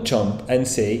don't jump and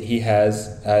say he has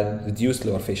a reduced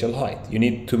lower facial height. You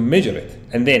need to measure it.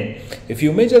 And then if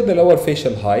you measure the lower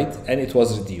facial height and it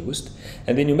was reduced,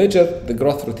 and then you measure the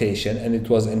growth rotation and it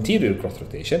was anterior growth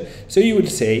rotation, so you will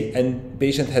say a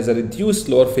patient has a reduced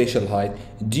lower facial height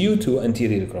due to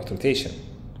anterior growth rotation.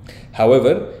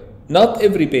 However, not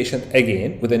every patient,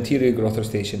 again, with anterior growth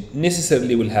rotation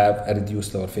necessarily will have a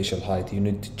reduced lower facial height. You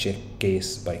need to check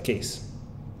case by case.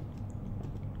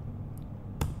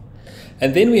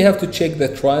 And then we have to check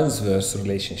the transverse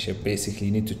relationship. Basically,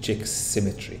 you need to check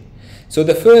symmetry. So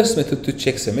the first method to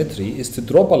check symmetry is to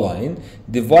drop a line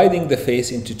dividing the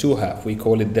face into two halves. We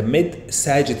call it the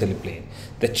mid-sagittal plane.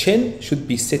 The chin should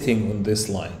be sitting on this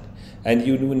line. And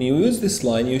when you use this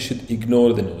line, you should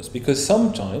ignore the nose, because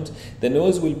sometimes the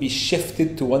nose will be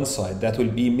shifted to one side. That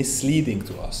will be misleading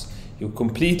to us. You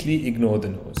completely ignore the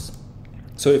nose.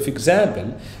 So if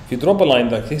example, if you drop a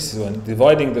line like this one,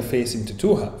 dividing the face into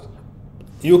two halves,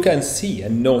 you can see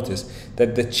and notice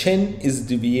that the chin is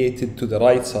deviated to the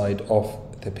right side of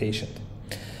the patient.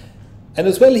 And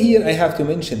as well here, I have to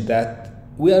mention that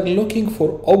we are looking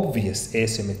for obvious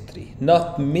asymmetry,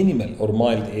 not minimal or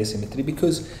mild asymmetry,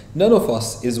 because none of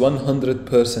us is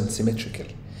 100% symmetrical.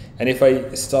 And if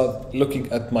I start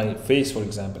looking at my face, for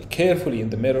example, carefully in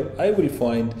the mirror, I will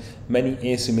find many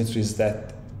asymmetries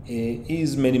that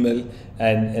is minimal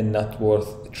and not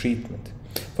worth treatment.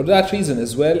 For that reason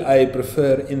as well, I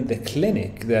prefer in the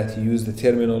clinic that you use the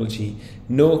terminology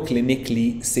no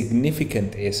clinically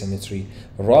significant asymmetry,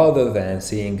 rather than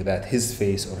saying that his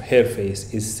face or her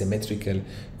face is symmetrical,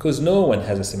 because no one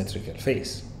has a symmetrical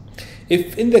face.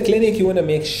 If in the clinic you want to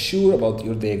make sure about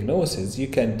your diagnosis, you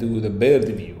can do the bird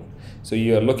view. So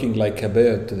you are looking like a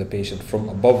bird to the patient from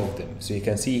above of them. So you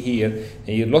can see here,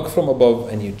 and you look from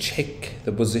above and you check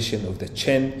the position of the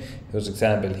chin. For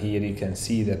example, here you can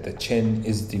see that the chin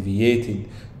is deviated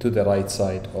to the right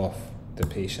side of the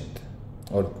patient.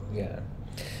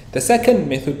 The second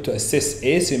method to assess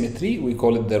asymmetry, we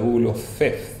call it the rule of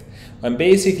fifth. And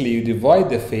basically you divide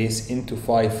the face into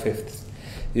 5/5.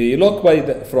 You look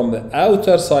from the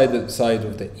outer side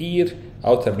of the ear,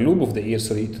 outer lobe of the ear,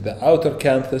 to the outer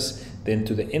canthus, then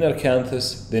to the inner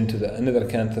canthus, then to the another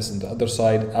canthus, and the other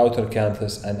side, outer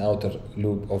canthus and outer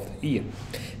lobe of the ear.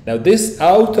 Now this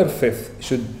outer fifth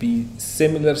should be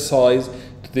similar size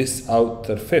to this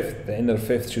outer fifth. The inner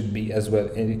fifth should be as well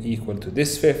equal to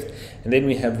this fifth. And then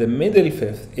we have the middle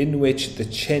fifth, in which the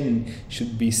chin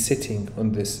should be sitting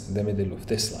on the middle of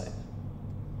this line.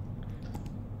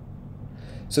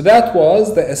 So that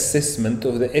was the assessment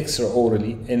of the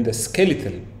extraorally in the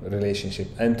skeletal relationship,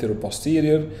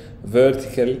 anterior-posterior,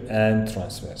 vertical, and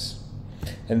transverse.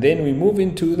 And then we move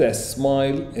into the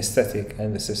smile aesthetic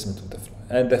and assessment of the fly.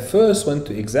 And the first one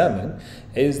to examine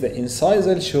is the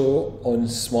incisal show on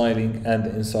smiling and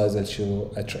the incisal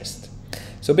show at rest.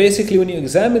 So basically, when you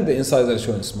examine the incisal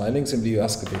show on smiling, simply you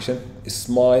ask the patient,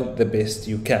 smile the best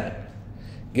you can.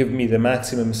 Give me the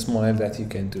maximum smile that you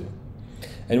can do.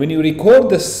 And when you record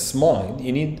the smile,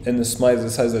 you need, in the smile, the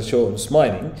incisal show on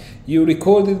smiling, you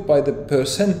record it by the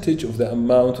percentage of the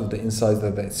amount of the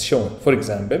incisal that's shown. For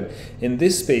example, in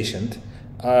this patient,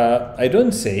 I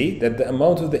don't say that the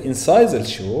amount of the incisal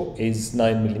show is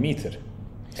 9 millimeter,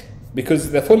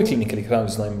 because the full clinical crown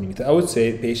is 9 millimeter. I would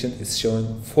say the patient is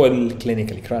showing full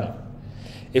clinical crown.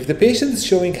 If the patient is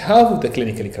showing half of the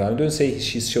clinical crown, don't say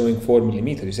she's showing 4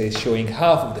 millimeter. You say it's showing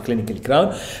half of the clinical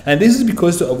crown. And this is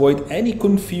because to avoid any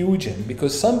confusion,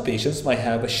 because some patients might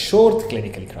have a short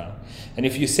clinical crown. And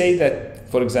if you say that,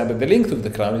 for example, the length of the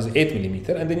crown is 8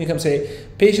 millimeter, and then you can say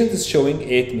patient is showing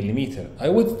 8 millimeter, I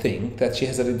would think that she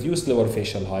has a reduced lower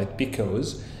facial height,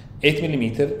 because 8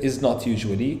 millimeter is not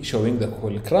usually showing the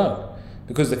whole crown,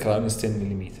 because the crown is 10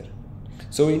 millimeter.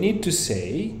 So we need to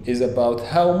say is about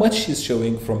how much she's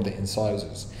showing from the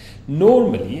incisors.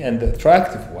 Normally, and the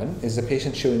attractive one, is the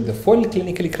patient showing the full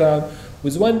clinical crown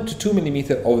with 1 to 2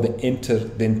 millimeter of the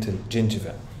interdental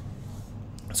gingiva.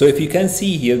 So if you can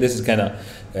see here, this is kind of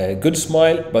a good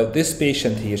smile, but this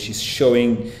patient here, she's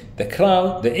showing the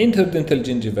crown, the interdental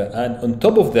gingiva, and on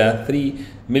top of that, 3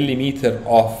 millimeter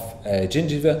of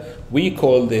gingiva. We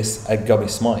call this a gummy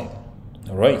smile.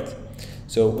 All right.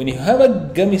 So when you have a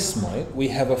gummy smile, we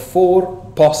have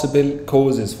 4 possible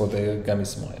causes for the gummy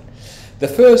smile. The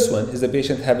first one is the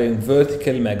patient having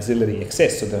vertical maxillary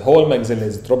excess, so the whole maxilla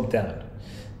is dropped down.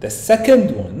 The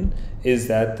second one is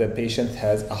that the patient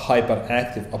has a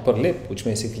hyperactive upper lip, which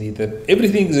basically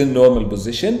everything is in normal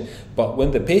position, but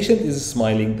when the patient is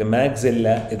smiling, the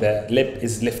maxilla, the lip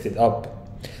is lifted up.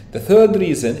 The third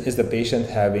reason is the patient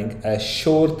having a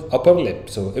short upper lip,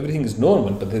 so everything is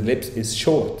normal, but the lip is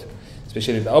short,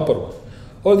 especially the upper one.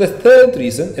 Or the third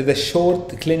reason is the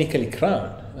short clinical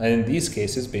crown. And in these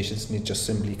cases, patients need just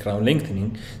simply crown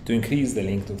lengthening to increase the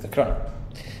length of the crown.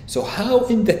 So how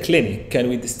in the clinic can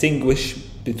we distinguish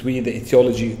between the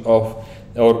etiology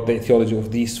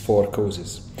of these 4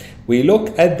 causes? We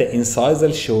look at the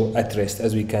incisal show at rest,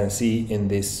 as we can see in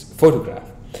this photograph.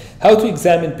 How to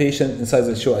examine patient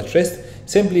incisal show at rest?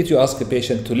 Simply to ask the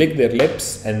patient to lick their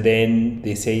lips, and then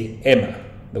they say Emma,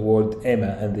 the word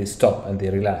Emma, and they stop and they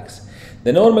relax.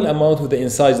 The normal amount of the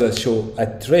incisal show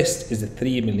at rest is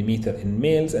 3 millimeter in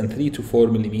males and 3 to 4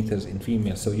 millimeters in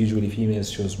females. So usually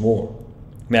females shows more.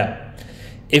 Now,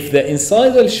 if the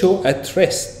incisal show at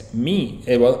rest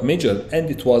measured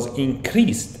and it was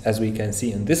increased, as we can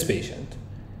see in this patient,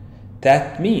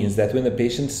 that means that when the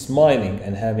patient is smiling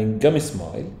and having gummy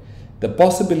smile, the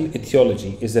possible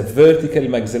etiology is a vertical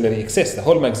maxillary excess. The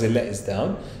whole maxilla is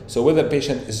down. So whether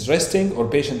patient is resting or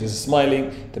patient is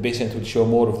smiling, the patient will show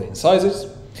more of the incisors.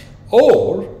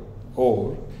 Or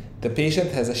the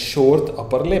patient has a short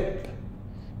upper lip.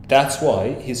 That's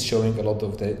why he's showing a lot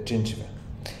of the gingiva.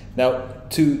 Now,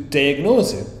 to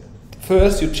diagnose it,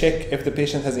 first you check if the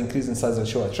patient has increased incisal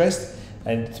show at rest.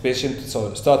 And the patient,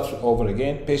 so start over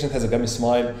again, patient has a gummy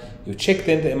smile, you check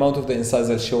then the amount of the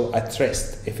incisal show at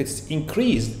rest. If it's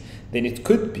increased, then it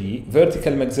could be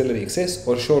vertical maxillary excess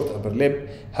or short upper lip.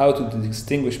 How to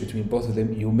distinguish between both of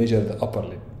them? You measure the upper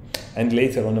lip. And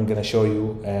later on I'm going to show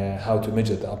you how to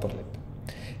measure the upper lip.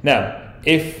 Now,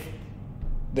 if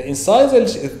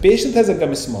patient has a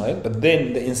gummy smile, but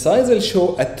then the incisal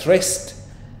show at rest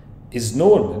is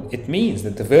normal, it means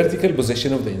that the vertical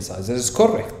position of the incisor is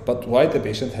correct. But why the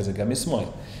patient has a gummy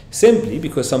smile? Simply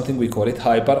because something we call it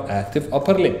hyperactive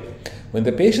upper lip. When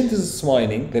the patient is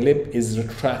smiling, the lip is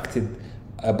retracted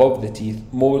above the teeth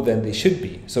more than they should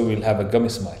be. So we'll have a gummy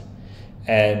smile.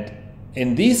 And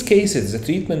in these cases, the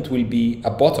treatment will be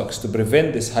a Botox to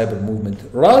prevent this hyper movement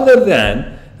rather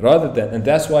than, and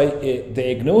that's why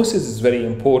diagnosis is very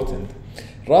important,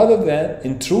 rather than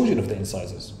intrusion of the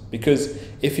incisors. Because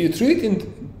if you treat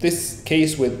in this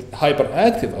case with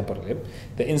hyperactive upper lip,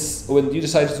 when you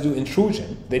decide to do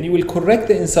intrusion, then you will correct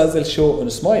the incisal show on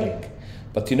smiling.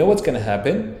 But you know what's going to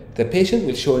happen? The patient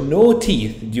will show no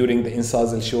teeth during the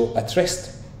incisal show at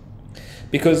rest.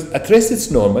 Because at rest it's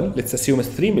normal, let's assume it's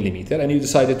 3 millimeter, and you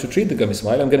decided to treat the gummy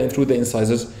smile, I'm going to intrude the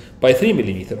incisors by 3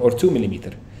 millimeter or 2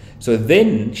 millimeter. So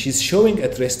then she's showing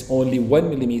at rest only 1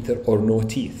 millimeter or no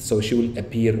teeth. So she will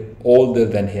appear older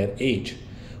than her age,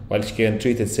 while she can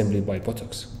treat it simply by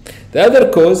Botox. The other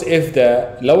cause, if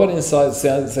the lower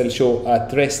incisal show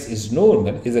at rest is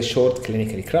normal, is a short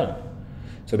clinically crown.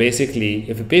 So basically,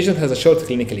 if a patient has a short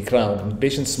clinically crown and the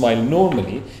patient smile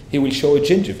normally, he will show a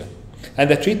gingiva. And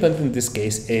the treatment in this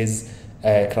case is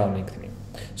crown lengthening.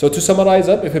 So to summarize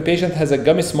up, if a patient has a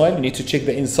gummy smile, you need to check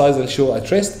the incisal show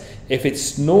at rest. If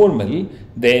it's normal,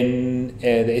 then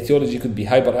the etiology could be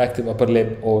hyperactive upper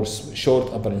lip or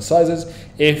short upper incisors.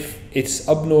 If it's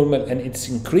abnormal and it's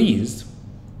increased,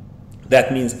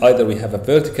 that means either we have a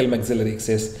vertical maxillary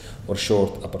excess or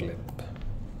short upper lip.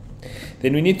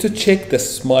 Then we need to check the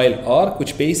smile arc,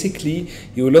 which basically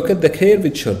you look at the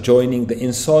curvature joining the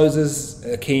incisors,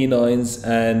 canines,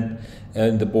 and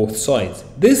the both sides.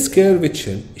 This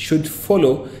curvature should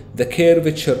follow the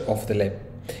curvature of the lip.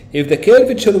 If the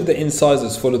curvature of the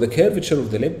incisors follow the curvature of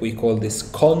the lip, we call this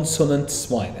consonant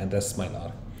smile, and that's smile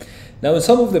arc. Now, in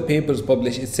some of the papers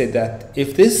published, it said that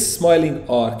if this smiling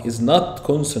arc is not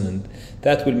consonant,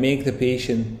 that will make the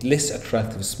patient less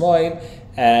attractive smile,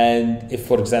 and if,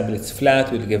 for example, it's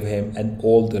flat, we'll give him an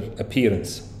older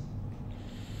appearance.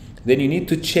 Then you need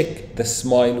to check the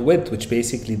smile width, which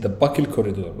basically the buccal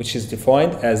corridor, which is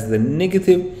defined as the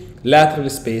negative lateral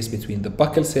space between the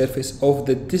buccal surface of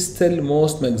the distal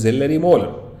most maxillary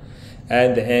molar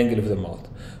and the angle of the mouth,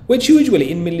 which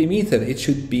usually in millimeter, it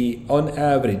should be on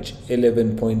average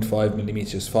 11.5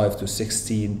 millimeters, 5 to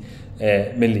 16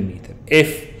 millimeter.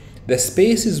 If the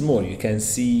space is more, you can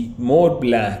see more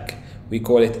black, we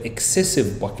call it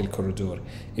excessive buccal corridor.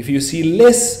 If you see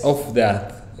less of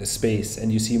that space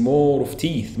and you see more of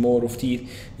teeth,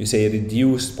 you say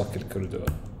reduced buccal corridor.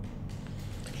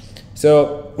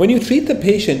 So when you treat the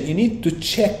patient, you need to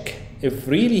check if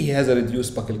really he has a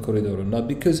reduced buccal corridor or not,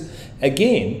 because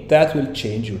again, that will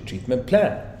change your treatment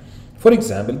plan. For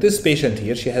example, this patient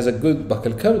here, she has a good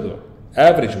buccal corridor,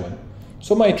 average one.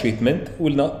 So my treatment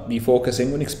will not be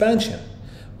focusing on expansion.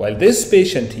 While this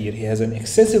patient here, he has an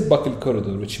excessive buccal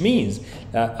corridor, which means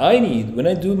that I need, when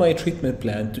I do my treatment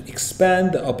plan, to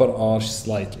expand the upper arch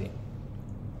slightly.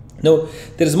 Now,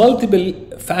 there's multiple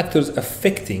factors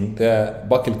affecting the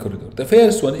buccal corridor. The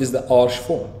first one is the arch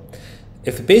form.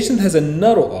 If a patient has a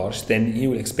narrow arch, then he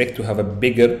will expect to have a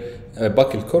bigger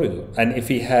buccal corridor. And if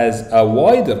he has a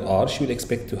wider arch, you will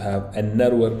expect to have a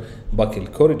narrower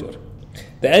buccal corridor.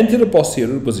 The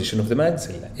anterior-posterior position of the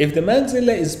maxilla. If the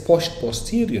maxilla is pushed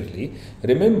posteriorly,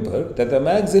 remember that the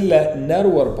maxilla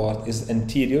narrower part is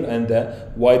anterior and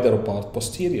the wider part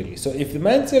posteriorly. So if the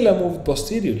maxilla moved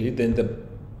posteriorly, then the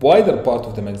wider part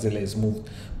of the maxilla is moved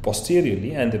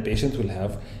posteriorly and the patient will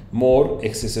have more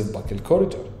excessive buccal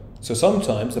corridor. So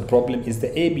sometimes the problem is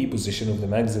the AB position of the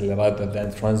maxilla rather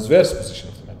than transverse position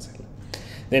of the maxilla.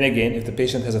 Then again, if the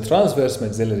patient has a transverse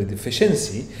maxillary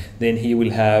deficiency, then he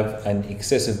will have an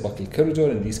excessive buccal corridor.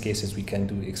 In these cases, we can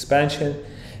do expansion.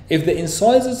 If the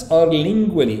incisors are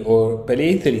lingually or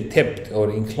palatally tipped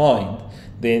or inclined,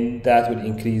 then that will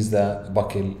increase the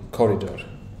buccal corridor.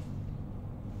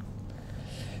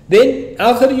 Then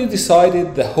after you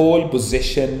decided the whole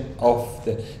position of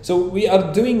the, so we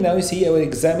are doing now, you see, we're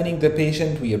examining the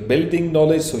patient, we are building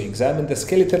knowledge, so we examine the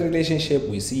skeletal relationship,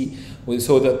 we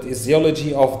saw the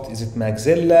physiology of, is it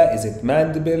maxilla, is it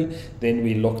mandible, then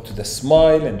we look to the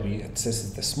smile and we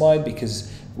assess the smile,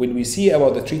 because when we see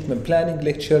about the treatment planning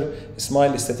lecture,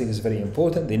 smile aesthetic is very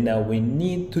important. Then now we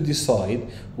need to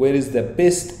decide where is the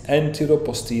best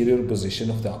anterior-posterior position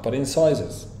of the upper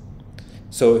incisors.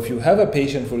 So if you have a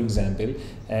patient, for example,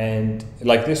 and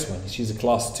like this one, she's a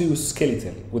class 2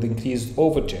 skeletal with increased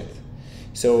overjet.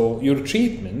 So your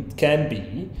treatment can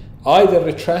be either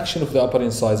retraction of the upper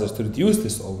incisors to reduce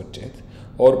this overjet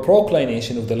or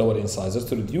proclination of the lower incisors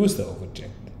to reduce the overjet.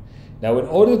 Now, in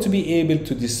order to be able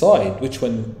to decide which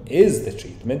one is the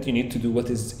treatment, you need to do what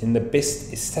is in the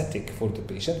best aesthetic for the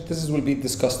patient. This will be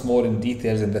discussed more in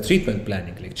details in the treatment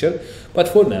planning lecture. But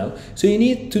for now, so you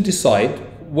need to decide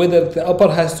whether the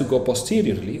upper has to go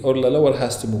posteriorly or the lower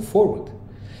has to move forward.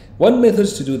 One method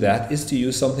to do that is to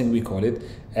use something we call it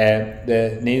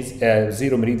the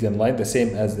zero meridian line, the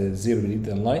same as the zero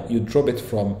meridian line. You drop it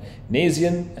from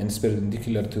Nasion and it's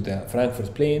perpendicular to the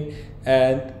Frankfurt plane,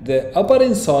 and the upper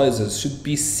incisors should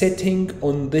be sitting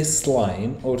on this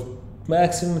line or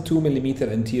maximum 2 millimeter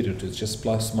anterior to it, just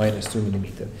plus minus 2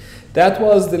 millimeter. That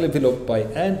was developed by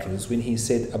Andrews when he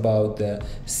said about the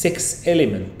 6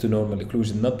 element to normal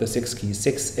occlusion, not the 6 key,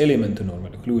 6 element to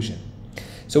normal occlusion.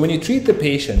 So when you treat the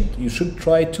patient, you should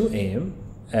try to aim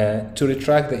to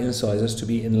retract the incisors to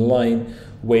be in line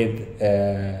with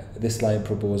this line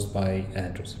proposed by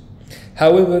Andrews.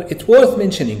 However, it's worth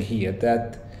mentioning here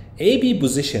that AB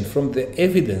position from the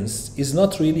evidence is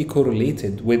not really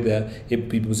correlated with the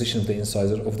AB position of the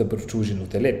incisor of the protrusion of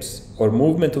the lips, or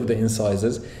movement of the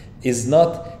incisors is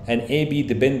not an AB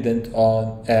dependent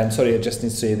on, sorry, I just need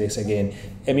to say this again.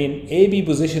 I mean, AB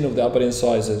position of the upper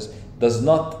incisors does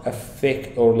not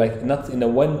affect, or like not in a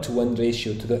 1-to-1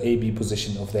 ratio to the AB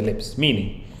position of the lips.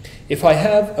 Meaning, if I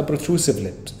have a protrusive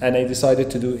lip and I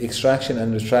decided to do extraction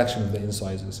and retraction of the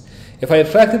incisors, if I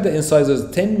retracted the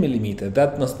incisors 10 millimeter,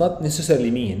 that does not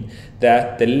necessarily mean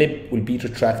that the lip will be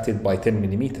retracted by 10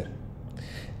 millimeter.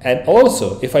 And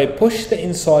also, if I push the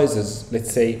incisors,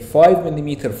 let's say 5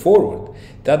 millimeter forward,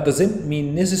 that doesn't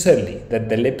mean necessarily that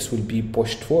the lips will be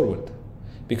pushed forward,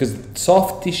 because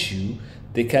soft tissue,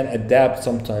 they can adapt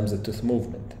sometimes the tooth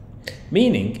movement.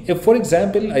 Meaning, if for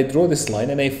example, I draw this line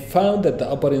and I found that the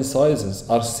upper incisors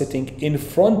are sitting in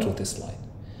front of this line,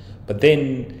 but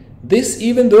then this,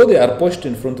 even though they are pushed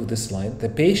in front of this line, the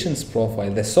patient's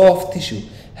profile, the soft tissue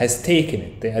has taken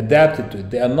it, they adapted to it,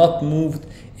 they are not moved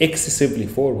excessively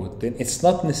forward, then it's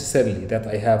not necessarily that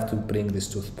I have to bring this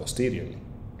tooth posteriorly.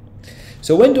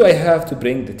 So when do I have to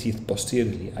bring the teeth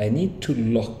posteriorly? I need to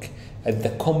look at the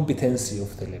competency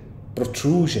of the lip,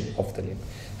 protrusion of the lip,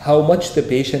 how much the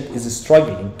patient is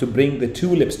struggling to bring the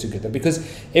two lips together. Because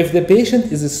if the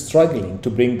patient is struggling to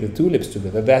bring the two lips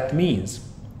together, that means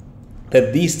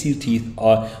that these two teeth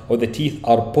are, or the teeth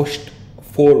are pushed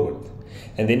forward.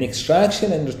 And then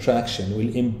extraction and retraction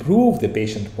will improve the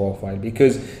patient profile,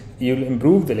 because you'll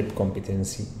improve the lip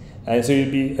competency. And so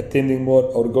you'll be attending more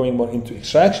or going more into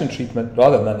extraction treatment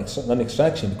rather than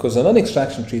non-extraction, because the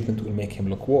non-extraction treatment will make him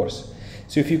look worse.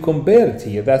 So if you compare it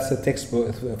here, that's a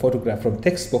textbook photograph from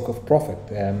textbook of Prophet,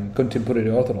 contemporary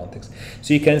orthodontics.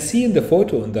 So you can see in the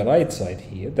photo on the right side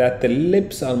here that the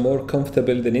lips are more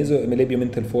comfortable, the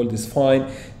nasolabial fold is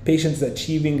fine, patients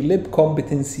achieving lip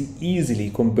competency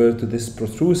easily compared to this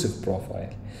protrusive profile.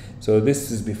 So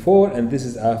this is before and this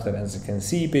is after. As you can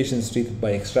see, patients treated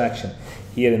by extraction.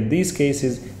 Here in these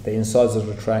cases, the incisors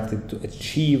retracted to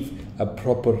achieve a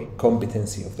proper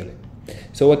competency of the lip.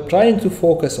 So we're trying to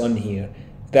focus on here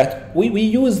that we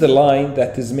use the line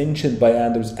that is mentioned by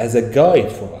Andrews as a guide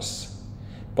for us.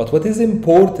 But what is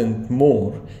important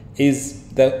more is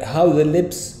that how the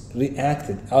lips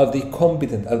reacted. Are they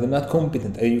competent? Are they not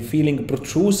competent? Are you feeling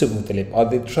protrusive with the lip? Are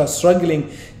they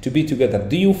struggling to be together?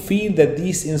 Do you feel that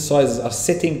these incisors are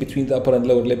sitting between the upper and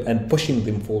lower lip and pushing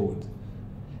them forward?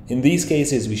 In these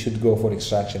cases, we should go for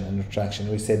extraction and retraction.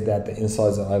 We said that the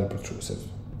incisors are protrusive.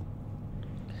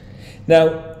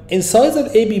 Now, incisor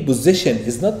AB position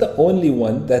is not the only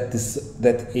one that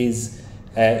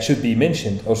should be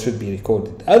mentioned or should be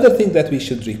recorded. The other thing that we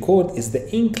should record is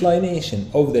the inclination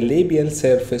of the labial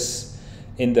surface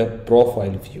in the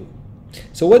profile view.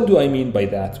 So what do I mean by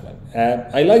that one?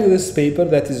 I like this paper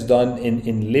that is done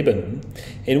in Lebanon,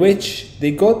 in which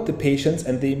they got the patients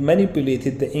and they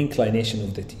manipulated the inclination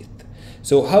of the teeth.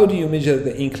 So how do you measure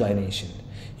the inclination?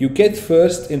 You get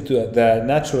first into the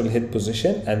natural head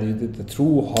position and you did the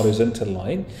true horizontal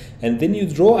line, and then you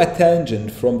draw a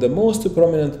tangent from the most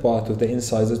prominent part of the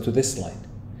incisor to this line.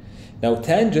 Now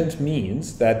tangent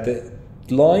means that the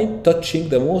line touching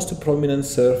the most prominent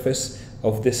surface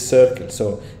of this circle.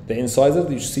 So the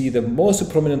incisor, you see the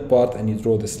most prominent part and you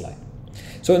draw this line.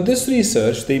 So in this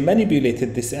research, they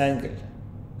manipulated this angle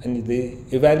and they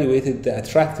evaluated the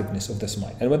attractiveness of the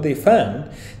smile. And what they found,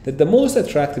 that the most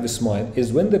attractive smile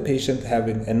is when the patient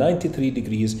having a 93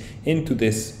 degrees into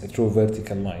this true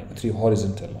vertical line, a true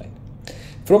horizontal line.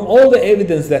 From all the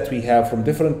evidence that we have from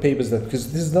different papers, that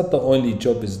because this is not the only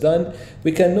job is done,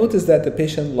 we can notice that the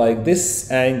patient like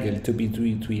this angle to be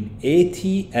between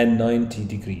 80 and 90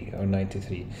 degree or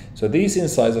 93. So these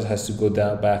incisors has to go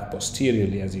down back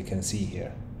posteriorly, as you can see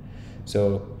here.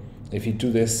 So if you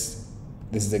do this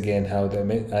This is again how the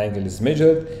angle is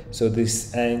measured. So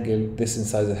this angle, this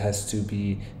incisor has to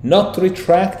be not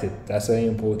retracted. That's very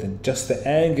important. Just the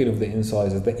angle of the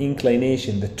incisor, the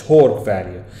inclination, the torque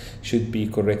value should be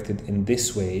corrected in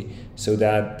this way, so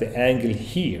that the angle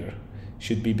here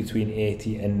should be between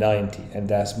 80 and 90, and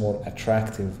that's more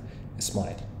attractive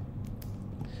smile.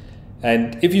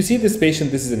 And if you see this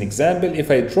patient, this is an example.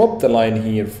 If I drop the line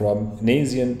here from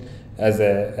Nazian as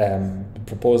a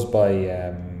proposed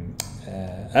by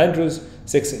Andrews,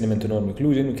 6 element to normal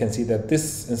occlusion, we can see that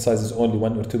this incisor is only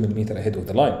 1 or 2 millimeters ahead of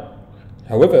the line.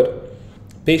 However,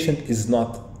 patient is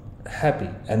not happy,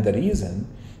 and the reason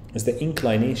is the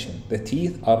inclination. The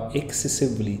teeth are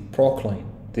excessively proclined.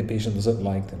 The patient doesn't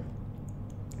like them.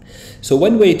 So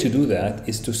one way to do that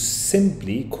is to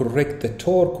simply correct the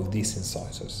torque of these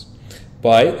incisors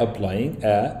by applying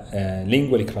a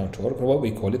lingually crown torque, or what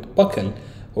we call it buccal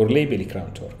or labially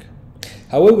crown torque.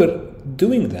 However,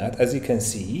 doing that, as you can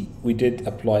see, we did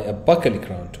apply a buccal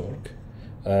crown torque,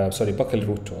 buccal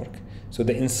root torque. So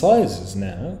the incisors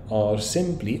now are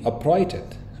simply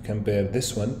uprighted. Compare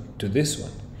this one to this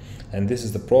one, and this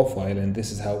is the profile, and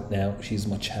this is how now she's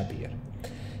much happier.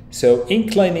 So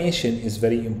inclination is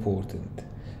very important.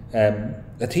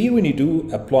 But here, when you do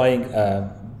applying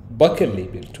a buccal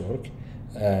labial torque,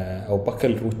 or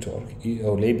buccal root torque,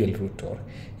 or labial root torque,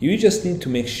 you just need to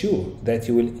make sure that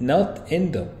you will not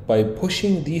end up by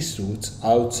pushing these roots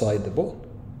outside the bone.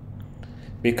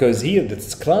 Because here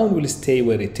the crown will stay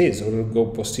where it is, or will go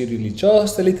posteriorly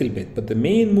just a little bit, but the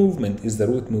main movement is the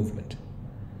root movement.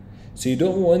 So you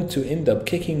don't want to end up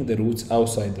kicking the roots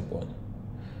outside the bone.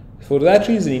 For that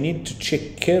reason, you need to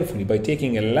check carefully by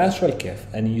taking a lateral cuff,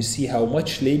 and you see how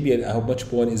much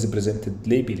bone is presented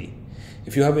labially.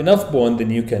 If you have enough bone,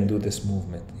 then you can do this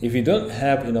movement. If you don't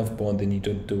have enough bone, then you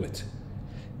don't do it.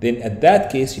 Then at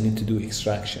that case, you need to do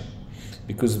extraction,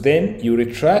 because then you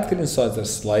retract the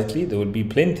incisors slightly, there will be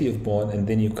plenty of bone, and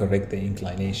then you correct the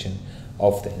inclination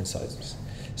of the incisors.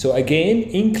 So again,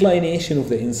 inclination of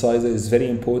the incisor is very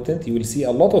important. You will see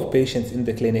a lot of patients in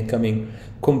the clinic coming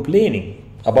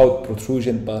complaining about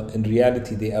protrusion, but in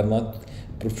reality they are not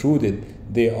protruded,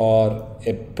 they are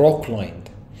proclined.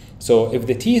 So if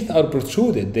the teeth are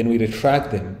protruded, then we retract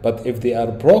them, but if they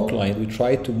are proclined, we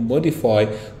try to modify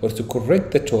or to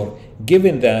correct the torque,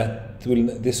 given that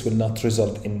this will not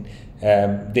result in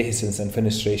dehiscence and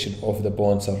fenestration of the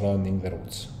bone surrounding the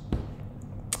roots.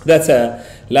 That's a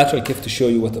lateral cuff to show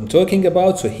you what I'm talking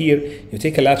about. So here you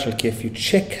take a lateral cuff, you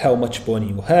check how much bone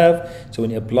you have. So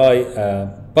when you apply a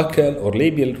buccal or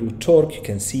labial root torque, you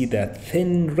can see that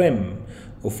thin rim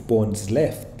of bone is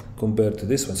left compared to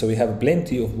this one. So we have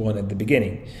plenty of bone at the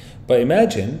beginning. But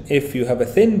imagine if you have a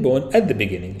thin bone at the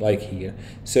beginning, like here.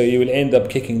 So you will end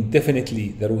up kicking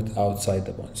definitely the root outside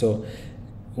the bone. So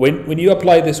when you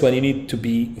apply this one, you need to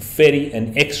be very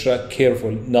and extra careful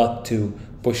not to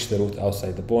push the root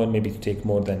outside the bone, maybe to take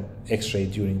more than x-ray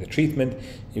during the treatment.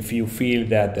 If you feel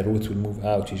that the roots will move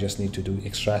out, you just need to do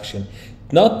extraction.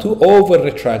 Not to over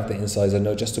retract the incisor,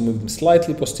 no, just to move them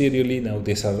slightly posteriorly. Now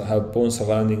they have bone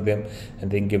surrounding them,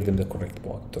 and then give them the correct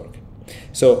bone torque.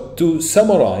 So to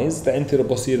summarize the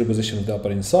anterior-posterior position of the upper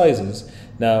incisors,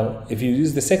 now if you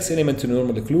use the 6 element to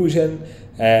normal occlusion,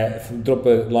 drop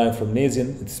a line from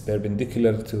Nazian, it's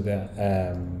perpendicular to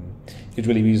the,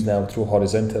 usually we use now through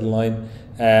horizontal line.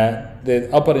 The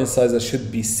upper incisor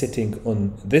should be sitting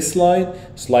on this line,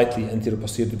 slightly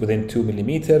anterior-posterior within 2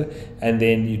 millimeters, and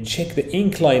then you check the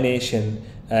inclination,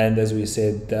 and as we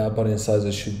said, the upper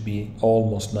incisor should be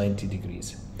almost 90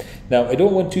 degrees. Now, I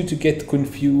don't want you to get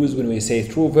confused when we say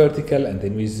true vertical, and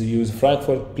then we use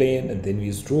Frankfurt plane, and then we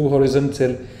use true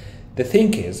horizontal. The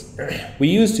thing is, we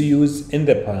used to use in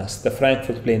the past the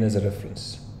Frankfurt plane as a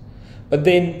reference. But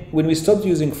then when we stopped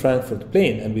using Frankfurt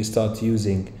plane and we start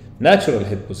using natural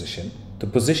head position to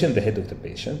position the head of the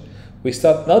patient, we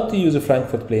start not to use a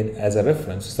Frankfurt plane as a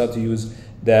reference, we start to use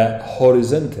the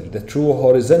horizontal, the true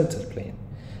horizontal plane.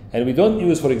 And we don't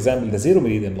use, for example, the 0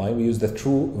 meridian line, we use the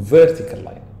true vertical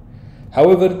line.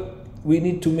 However, we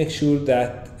need to make sure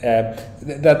that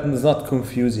that is not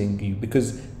confusing you,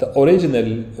 because the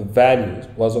original value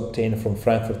was obtained from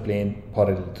Frankfurt plane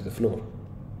parallel to the floor.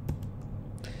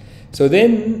 So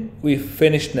then we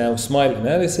finished now smile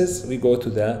analysis, we go to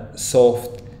the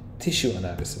soft tissue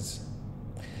analysis.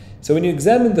 So when you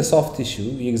examine the soft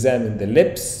tissue, we examine the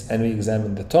lips and we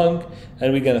examine the tongue,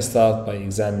 and we're going to start by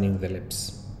examining the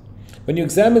lips. When you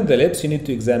examine the lips, you need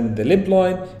to examine the lip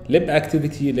line, lip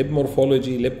activity, lip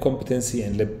morphology, lip competency,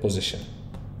 and lip position.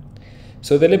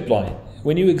 So the lip line,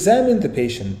 when you examine the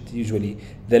patient, usually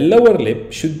the lower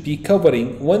lip should be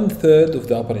covering 1/3 of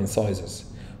the upper incisors,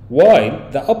 while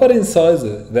the upper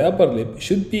incisor, the upper lip,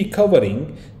 should be covering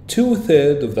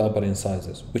 2/3 of the upper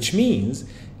incisors, which means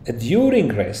during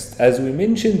rest, as we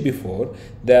mentioned before,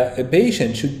 the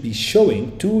patient should be showing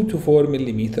 2 to 4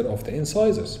 millimeter of the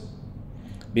incisors,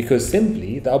 because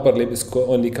simply the upper lip is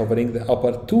only covering the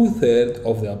upper 2/3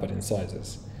 of the upper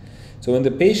incisors. So when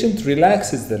the patient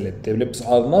relaxes the lips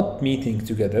are not meeting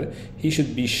together, he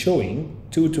should be showing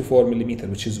 2 to 4 millimeter,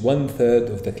 which is 1/3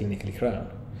 of the clinical crown.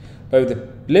 But if the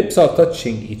lips are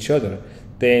touching each other,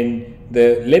 then the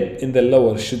lip in the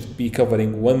lower should be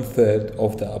covering 1/3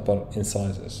 of the upper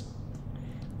incisors.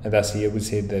 And that's here we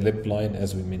say the lip line, as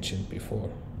we mentioned before.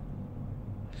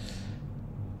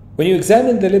 When you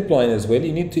examine the lip line as well,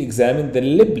 you need to examine the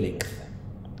lip length.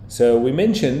 So we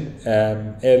mentioned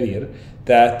earlier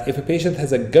that if a patient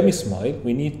has a gummy smile,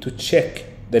 we need to check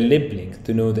the lip length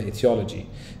to know the etiology.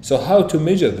 So how to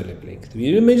measure the lip length?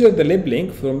 We measure the lip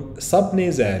length from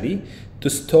subnasally to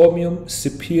stomium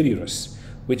superioris,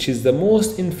 which is the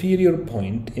most inferior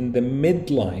point in the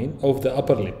midline of the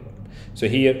upper lip. So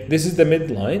here, this is the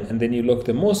midline, and then you look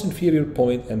the most inferior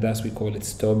point, and that's we call it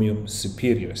stomium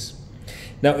superioris.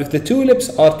 Now, if the two lips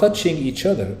are touching each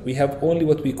other, we have only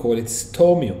what we call it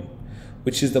stomium,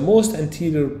 which is the most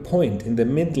anterior point in the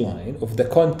midline of the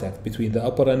contact between the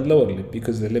upper and lower lip,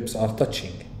 because the lips are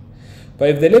touching. But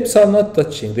if the lips are not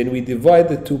touching, then we divide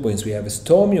the 2 points. We have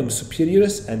stomium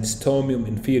superioris and stomium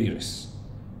inferioris.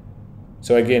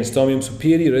 So again, stomium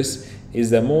superioris is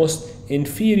the most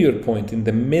inferior point in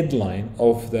the midline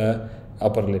of the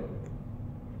upper lip.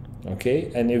 Okay,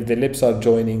 and if the lips are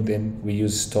joining, then we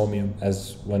use stomium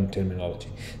as one terminology.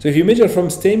 So if you measure from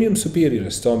stomium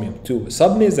superioris, stomium, to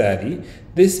subnasally,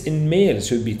 this in male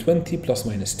should be 20 plus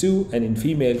minus 2, and in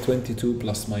female 22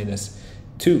 plus minus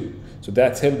 2. So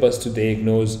that helps us to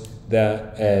diagnose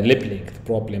the lip length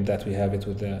problem that we have it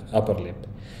with the upper lip.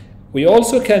 We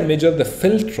also can measure the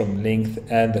philtrum length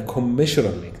and the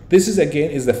commissural length. This is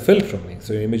again is the philtrum length.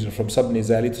 So you measure from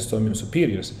subnasally to stomium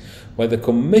superioris. While the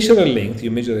commissural length,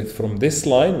 you measure it from this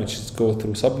line, which is go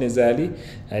through subnasally,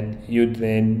 and you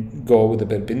then go with the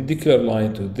perpendicular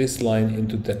line to this line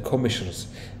into the commissures,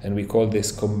 and we call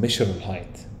this commissural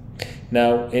height.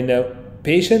 Now, in a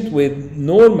patient with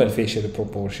normal facial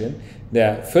proportion,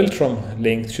 the philtrum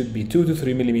length should be 2 to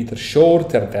 3 millimeters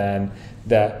shorter than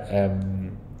the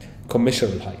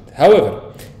commissural height. However,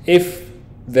 if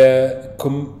the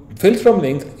philtrum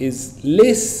length is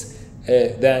less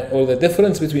or the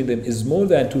difference between them is more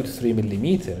than 2 to 3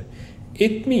 millimeter,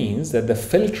 it means that the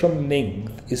philtrum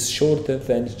length is shorter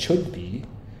than it should be,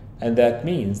 and that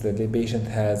means that the patient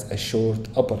has a short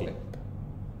upper lip.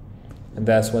 And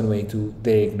that's one way to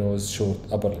diagnose short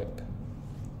upper lip.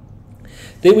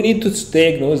 Then we need to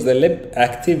diagnose the lip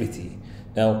activity.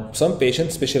 Now, some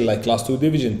patients, especially like class 2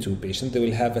 division 2 patients, they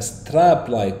will have a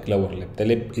strap-like lower lip. The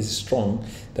lip is strong,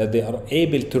 that they are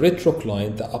able to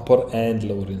retrocline the upper and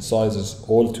lower incisors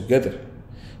all together.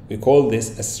 We call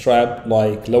this a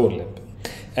strap-like lower lip.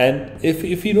 And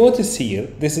if you notice here,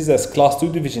 this is a class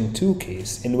 2 division 2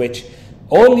 case in which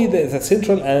only the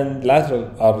central and lateral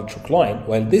are retroclined,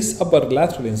 while this upper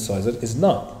lateral incisor is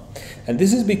not. And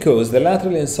this is because the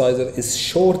lateral incisor is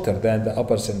shorter than the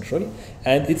upper central,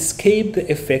 and it escaped the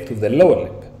effect of the lower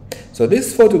lip. So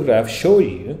this photograph shows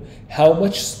you how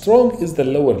much strong is the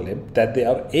lower lip, that they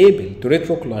are able to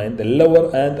retrocline the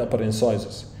lower and upper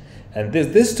incisors. And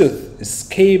this tooth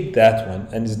escaped that one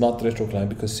and is not retroclined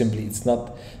because simply it's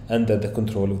not under the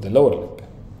control of the lower lip.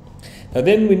 Now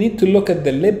then we need to look at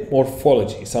the lip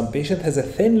morphology. Some patient has a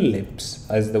thin lips,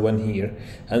 as the one here,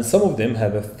 and some of them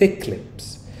have a thick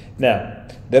lips. Now,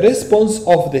 the response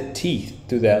of the teeth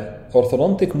to the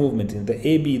orthodontic movement in the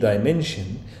AB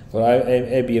dimension or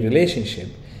AB relationship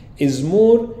is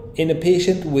more in a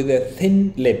patient with a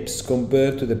thin lips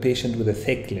compared to the patient with a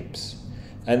thick lips.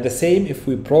 And the same if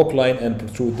we procline and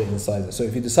protrude the incisor. So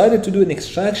if you decided to do an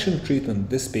extraction treatment with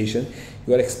this patient,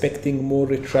 you are expecting more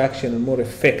retraction and more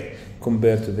effect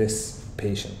compared to this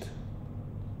patient.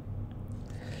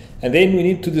 And then we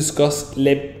need to discuss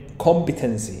lip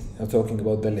competency. I'm talking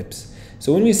about the lips.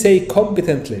 So when we say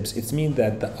competent lips, it means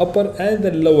that the upper and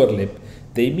the lower lip,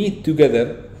 they meet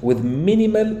together with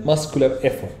minimal muscular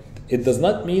effort. It does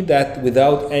not mean that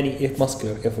without any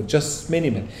muscular effort, just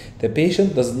minimal. The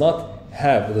patient does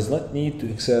not need to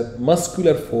exert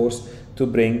muscular force to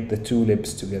bring the two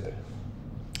lips together.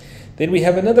 Then we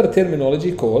have another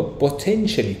terminology called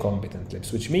potentially competent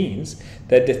lips, which means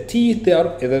that the teeth,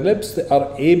 the lips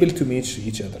are able to meet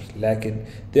each other. Like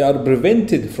they are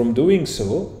prevented from doing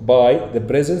so by the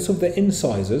presence of the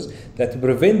incisors that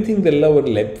preventing the lower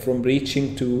lip from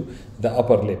reaching to the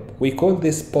upper lip. We call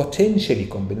this potentially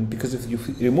competent because if you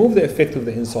remove the effect of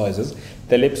the incisors,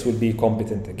 the lips will be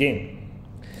competent again.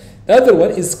 The other one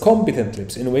is competent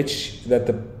lips, in which that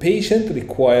the patient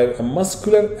require a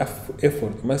muscular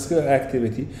effort, muscular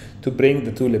activity to bring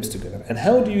the two lips together. And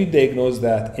how do you diagnose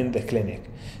that in the clinic?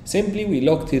 Simply we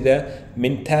look to the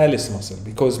mentalis muscle,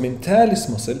 because mentalis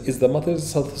muscle is the muscle,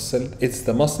 it's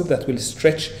the muscle that will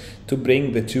stretch to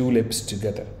bring the two lips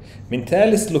together.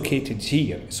 Mentalis located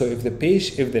here. So if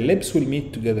the lips will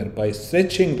meet together by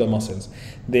stretching the muscles,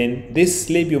 then this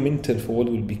labiomental fold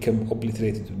will become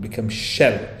obliterated, will become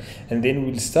shallow, and then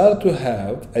we'll start to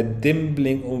have a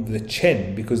dimpling of the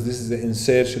chin, because this is the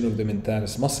insertion of the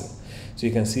mentalis muscle. So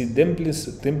you can see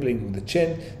dimpling of the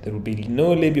chin. There will be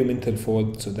no labiomental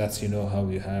fold, so that's how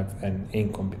you have an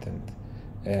incompetent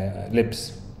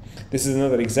lips. This is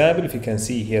another example. If you can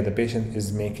see here, the patient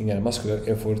is making a muscular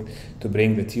effort to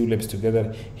bring the two lips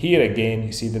together. Here again,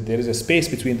 you see that there is a space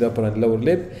between the upper and lower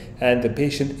lip, and the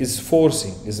patient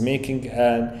is making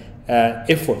an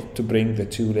effort to bring the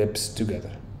two lips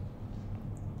together.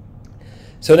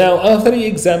 So now, after you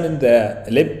examine the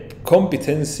lip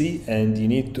competency, and you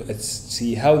need to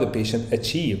see how the patient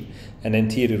achieved an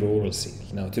anterior oral seal.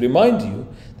 Now, to remind you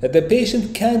that the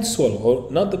patient can't swallow,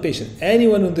 or not the patient,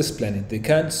 anyone on this planet, they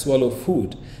can't swallow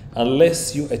food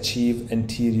unless you achieve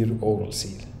anterior oral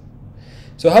seal.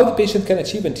 So how the patient can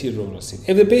achieve anterior oral seal?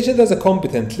 If the patient has a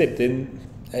competent lip, then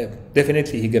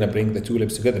definitely he's going to bring the two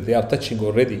lips together. They are touching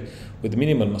already with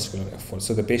minimal muscular effort.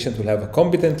 So the patient will have a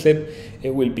competent lip.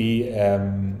 It will be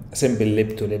simple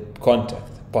lip-to-lip contact.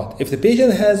 But if the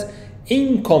patient has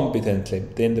incompetent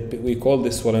lip, then we call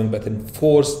this swallowing pattern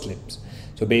forced lips.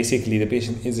 So basically the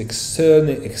patient is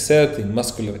exerting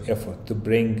muscular effort to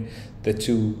bring the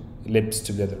two lips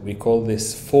together. We call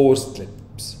this forced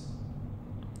lips.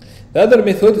 The other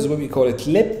method is what we call it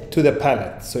lip to the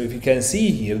palate. So if you can see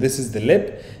here, this is the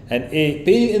lip, and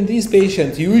in these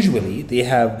patients usually they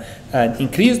have an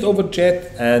increased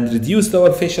overjet and reduced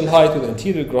lower facial height with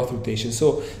anterior growth rotation.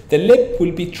 So the lip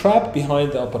will be trapped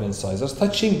behind the upper incisors,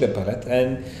 touching the palate,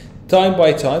 and time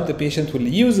by time the patient will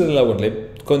use the lower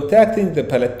lip, contacting the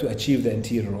palate to achieve the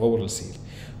anterior oral seal.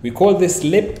 We call this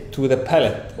lip to the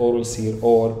palate oral seal,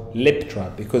 or lip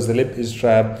trap, because the lip is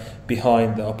trapped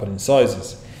behind the upper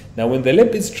incisors. Now, when the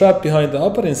lip is trapped behind the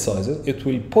upper incisors, it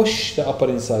will push the upper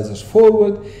incisors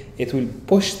forward, it will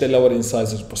push the lower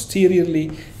incisors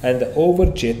posteriorly, and the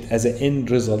overjet as an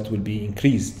end result will be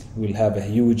increased. We'll have a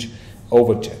huge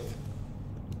overjet.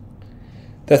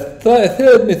 The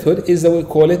third method is that we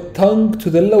call it tongue to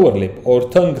the lower lip, or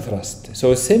tongue thrust.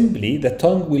 So simply the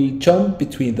tongue will jump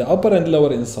between the upper and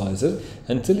lower incisors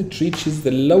until it reaches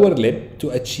the lower lip to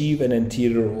achieve an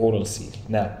anterior oral seal.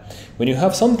 Now, when you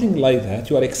have something like that,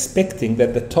 you are expecting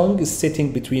that the tongue is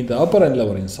sitting between the upper and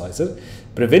lower incisors,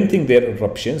 preventing their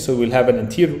eruption. So we'll have an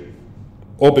anterior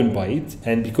open bite,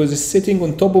 and because it's sitting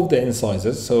on top of the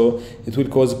incisors, so it will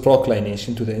cause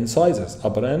proclination to the incisors,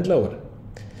 upper and lower.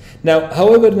 Now,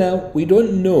 however, now we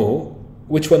don't know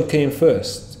which one came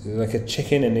first, like a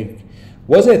chicken and egg.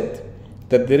 Was it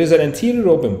that there is an anterior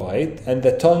open bite and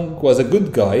the tongue was a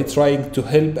good guy trying to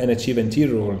help and achieve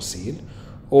anterior oral seal?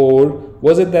 Or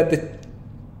was it that the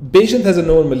patient has a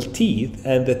normal teeth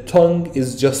and the tongue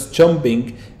is just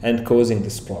jumping and causing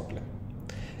this problem?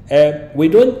 We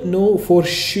don't know for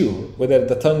sure whether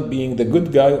the tongue being the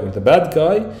good guy or the bad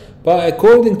guy, but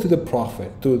according to the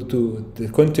prophet, to the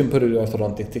contemporary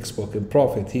orthodontic textbook in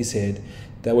Prophet, he said,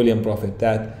 that William Prophet,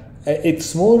 that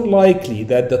it's more likely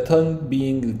that the tongue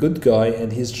being the good guy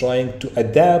and he's trying to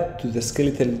adapt to the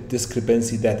skeletal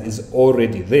discrepancy that is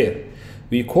already there.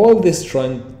 We call this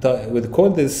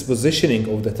positioning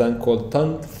of the tongue called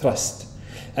tongue thrust.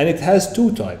 And it has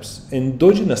two types,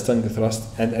 endogenous tongue thrust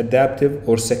and adaptive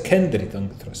or secondary tongue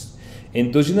thrust.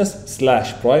 Endogenous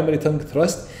 / primary tongue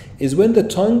thrust is when the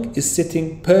tongue is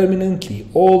sitting permanently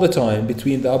all the time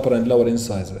between the upper and lower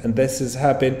incisor. And this has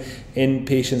happened in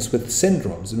patients with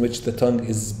syndromes in which the tongue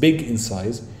is big in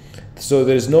size. So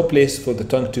there is no place for the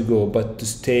tongue to go but to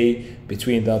stay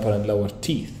between the upper and lower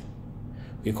teeth.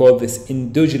 We call this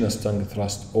endogenous tongue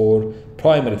thrust or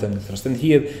primary tongue thrust. And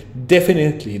here,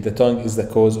 definitely the tongue is the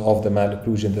cause of the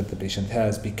malocclusion that the patient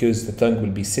has, because the tongue will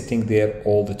be sitting there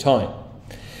all the time.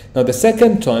 Now, the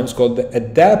second time is called the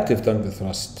adaptive tongue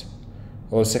thrust.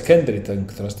 or secondary tongue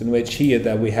thrust, in which here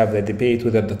that we have the debate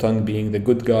whether the tongue being the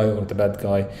good guy or the bad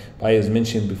guy. But as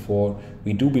mentioned before,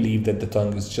 we do believe that the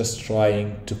tongue is just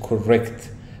trying to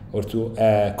correct or to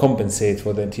compensate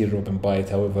for the anterior open bite.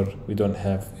 However, we don't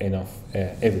have enough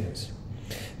evidence.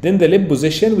 Then the lip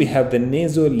position, we have the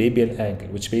nasolabial angle,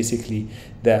 which basically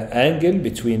the angle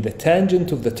between the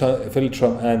tangent of the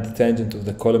philtrum and the tangent of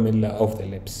the columella of the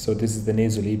lips. So this is the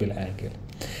nasolabial angle.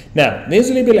 Now,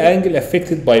 nasolabial angle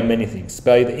affected by many things,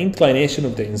 by the inclination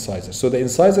of the incisor. So the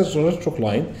incisors are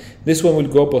retrocline, this one will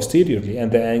go posteriorly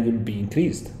and the angle will be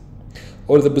increased.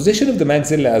 Or the position of the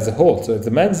maxilla as a whole. So if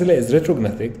the maxilla is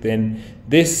retrognathic, then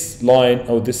this line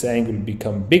or this angle will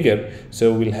become bigger,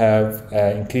 so we'll have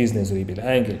increased nasolabial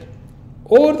angle.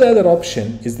 Or the other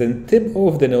option is the tip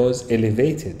of the nose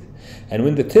elevated. And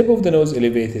when the tip of the nose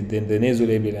elevated, then the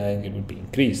nasolabial angle will be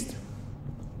increased.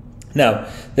 Now,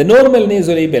 the normal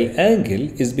nasolabial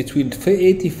angle is between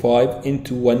 85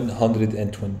 into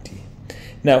 120.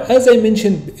 Now, as I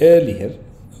mentioned earlier,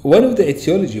 one of the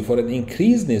etiology for an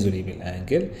increased nasolabial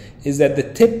angle is that the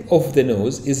tip of the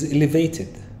nose is elevated.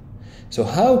 So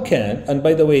how can, and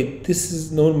by the way, this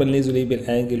is normal nasolabial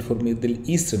angle for Middle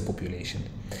Eastern population.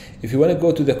 If you want to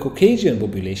go to the Caucasian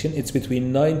population, it's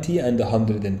between 90 and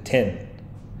 110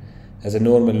 as a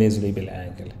normal nasolabial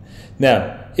angle.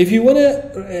 Now, if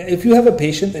you have a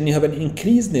patient and you have an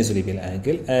increased nasolabial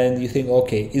angle and you think,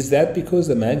 okay, is that because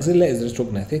the maxilla is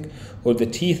retrognathic or the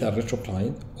teeth are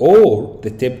retroclined or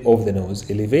the tip of the nose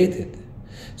elevated?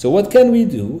 So what can we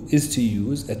do is to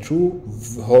use a true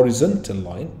horizontal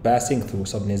line passing through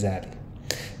subnasally.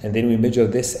 And then we measure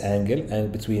this angle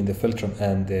and between the philtrum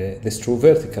and this true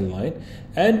vertical line,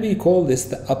 and we call this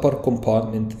the upper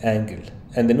compartment angle.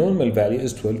 And the normal value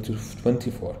is 12 to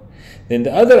 24. Then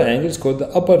the other angle is called the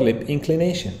upper lip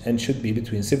inclination and should be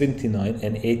between 79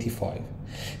 and 85.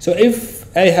 So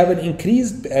if I have an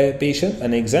increased patient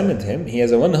and I examined him, he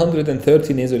has a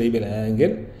 130 nasolabial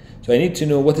angle. So I need to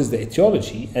know what is the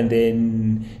etiology, and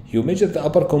then you measure the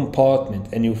upper compartment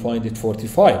and you find it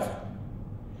 45.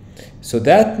 So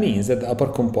that means that the upper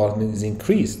compartment is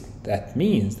increased. That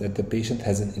means that the patient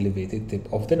has an elevated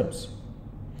tip of the nose.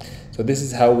 So this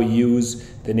is how we use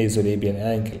the nasolabial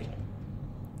angle.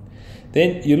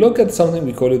 Then you look at something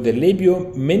we call it the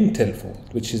labiomental fold,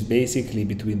 which is basically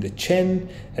between the chin,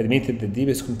 admitted the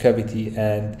deepest concavity,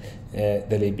 and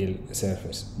the labial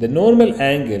surface. The normal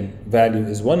angle value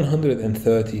is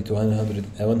 130 to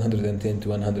 110 to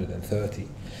 130.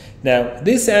 Now,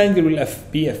 this angle will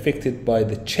be affected by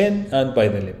the chin and by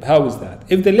the lip. How is that?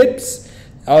 If the lips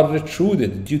are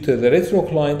retruded due to the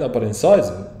retroclined upper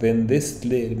incisor, then this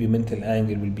labiomental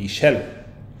angle will be shallow.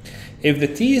 If the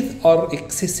teeth are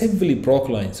excessively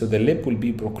proclined, so the lip will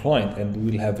be proclined and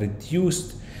we will have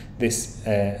reduced this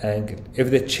angle. If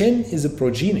the chin is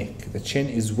progenic, the chin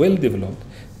is well developed,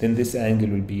 then this angle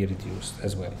will be reduced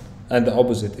as well. And the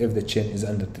opposite if the chin is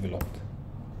underdeveloped.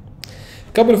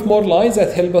 A couple of more lines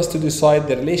that help us to decide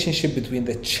the relationship between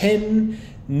the chin,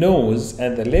 nose,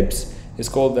 and the lips is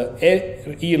called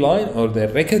the E line or the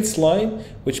Reckitt's line,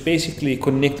 which basically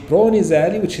connect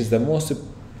pronasally, which is the most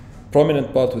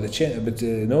prominent part of the chin,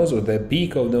 nose or the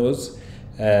beak of nose,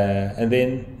 and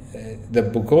then the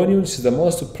bucconium, which is the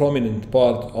most prominent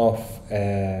part of,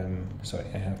 sorry,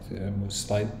 I have to move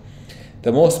slide.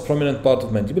 The most prominent part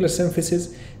of mandibular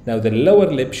symphysis. Now the lower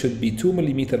lip should be 2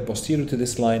 mm posterior to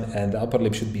this line, and the upper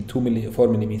lip should be 4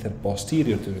 mm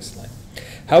posterior to this line.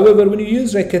 However, when you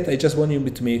use Reckitt, I just want you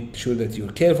to make sure that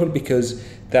you're careful, because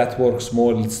that works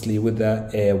mostly with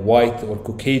the white or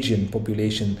Caucasian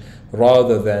population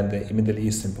rather than the Middle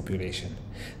Eastern population.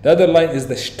 The other line is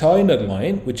the Steiner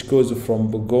line, which goes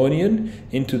from Bogonian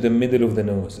into the middle of the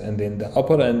nose, and then the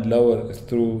upper and lower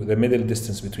through the middle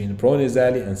distance between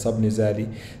pronasally and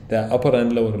subnasally, the upper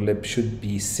and lower lip should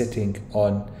be sitting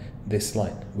on this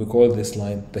line. We call this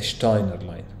line the Steiner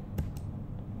line.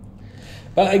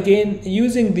 But again,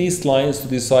 using these lines to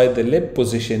decide the lip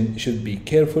position should be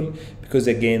careful, because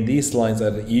again, these lines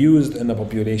are used in a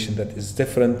population that is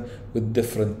different with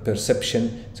different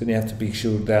perception. So you have to be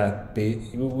sure that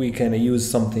we can use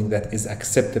something that is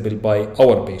acceptable by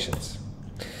our patients.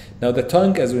 Now the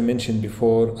tongue, as we mentioned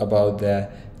before about the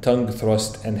tongue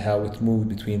thrust and how it moved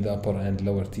between the upper and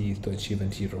lower teeth to achieve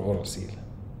anterior oral seal.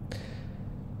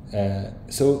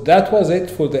 So that was it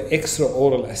for the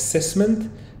extraoral assessment.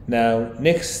 Now,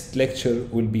 next lecture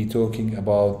we'll be talking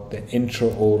about the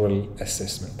intraoral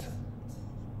assessment.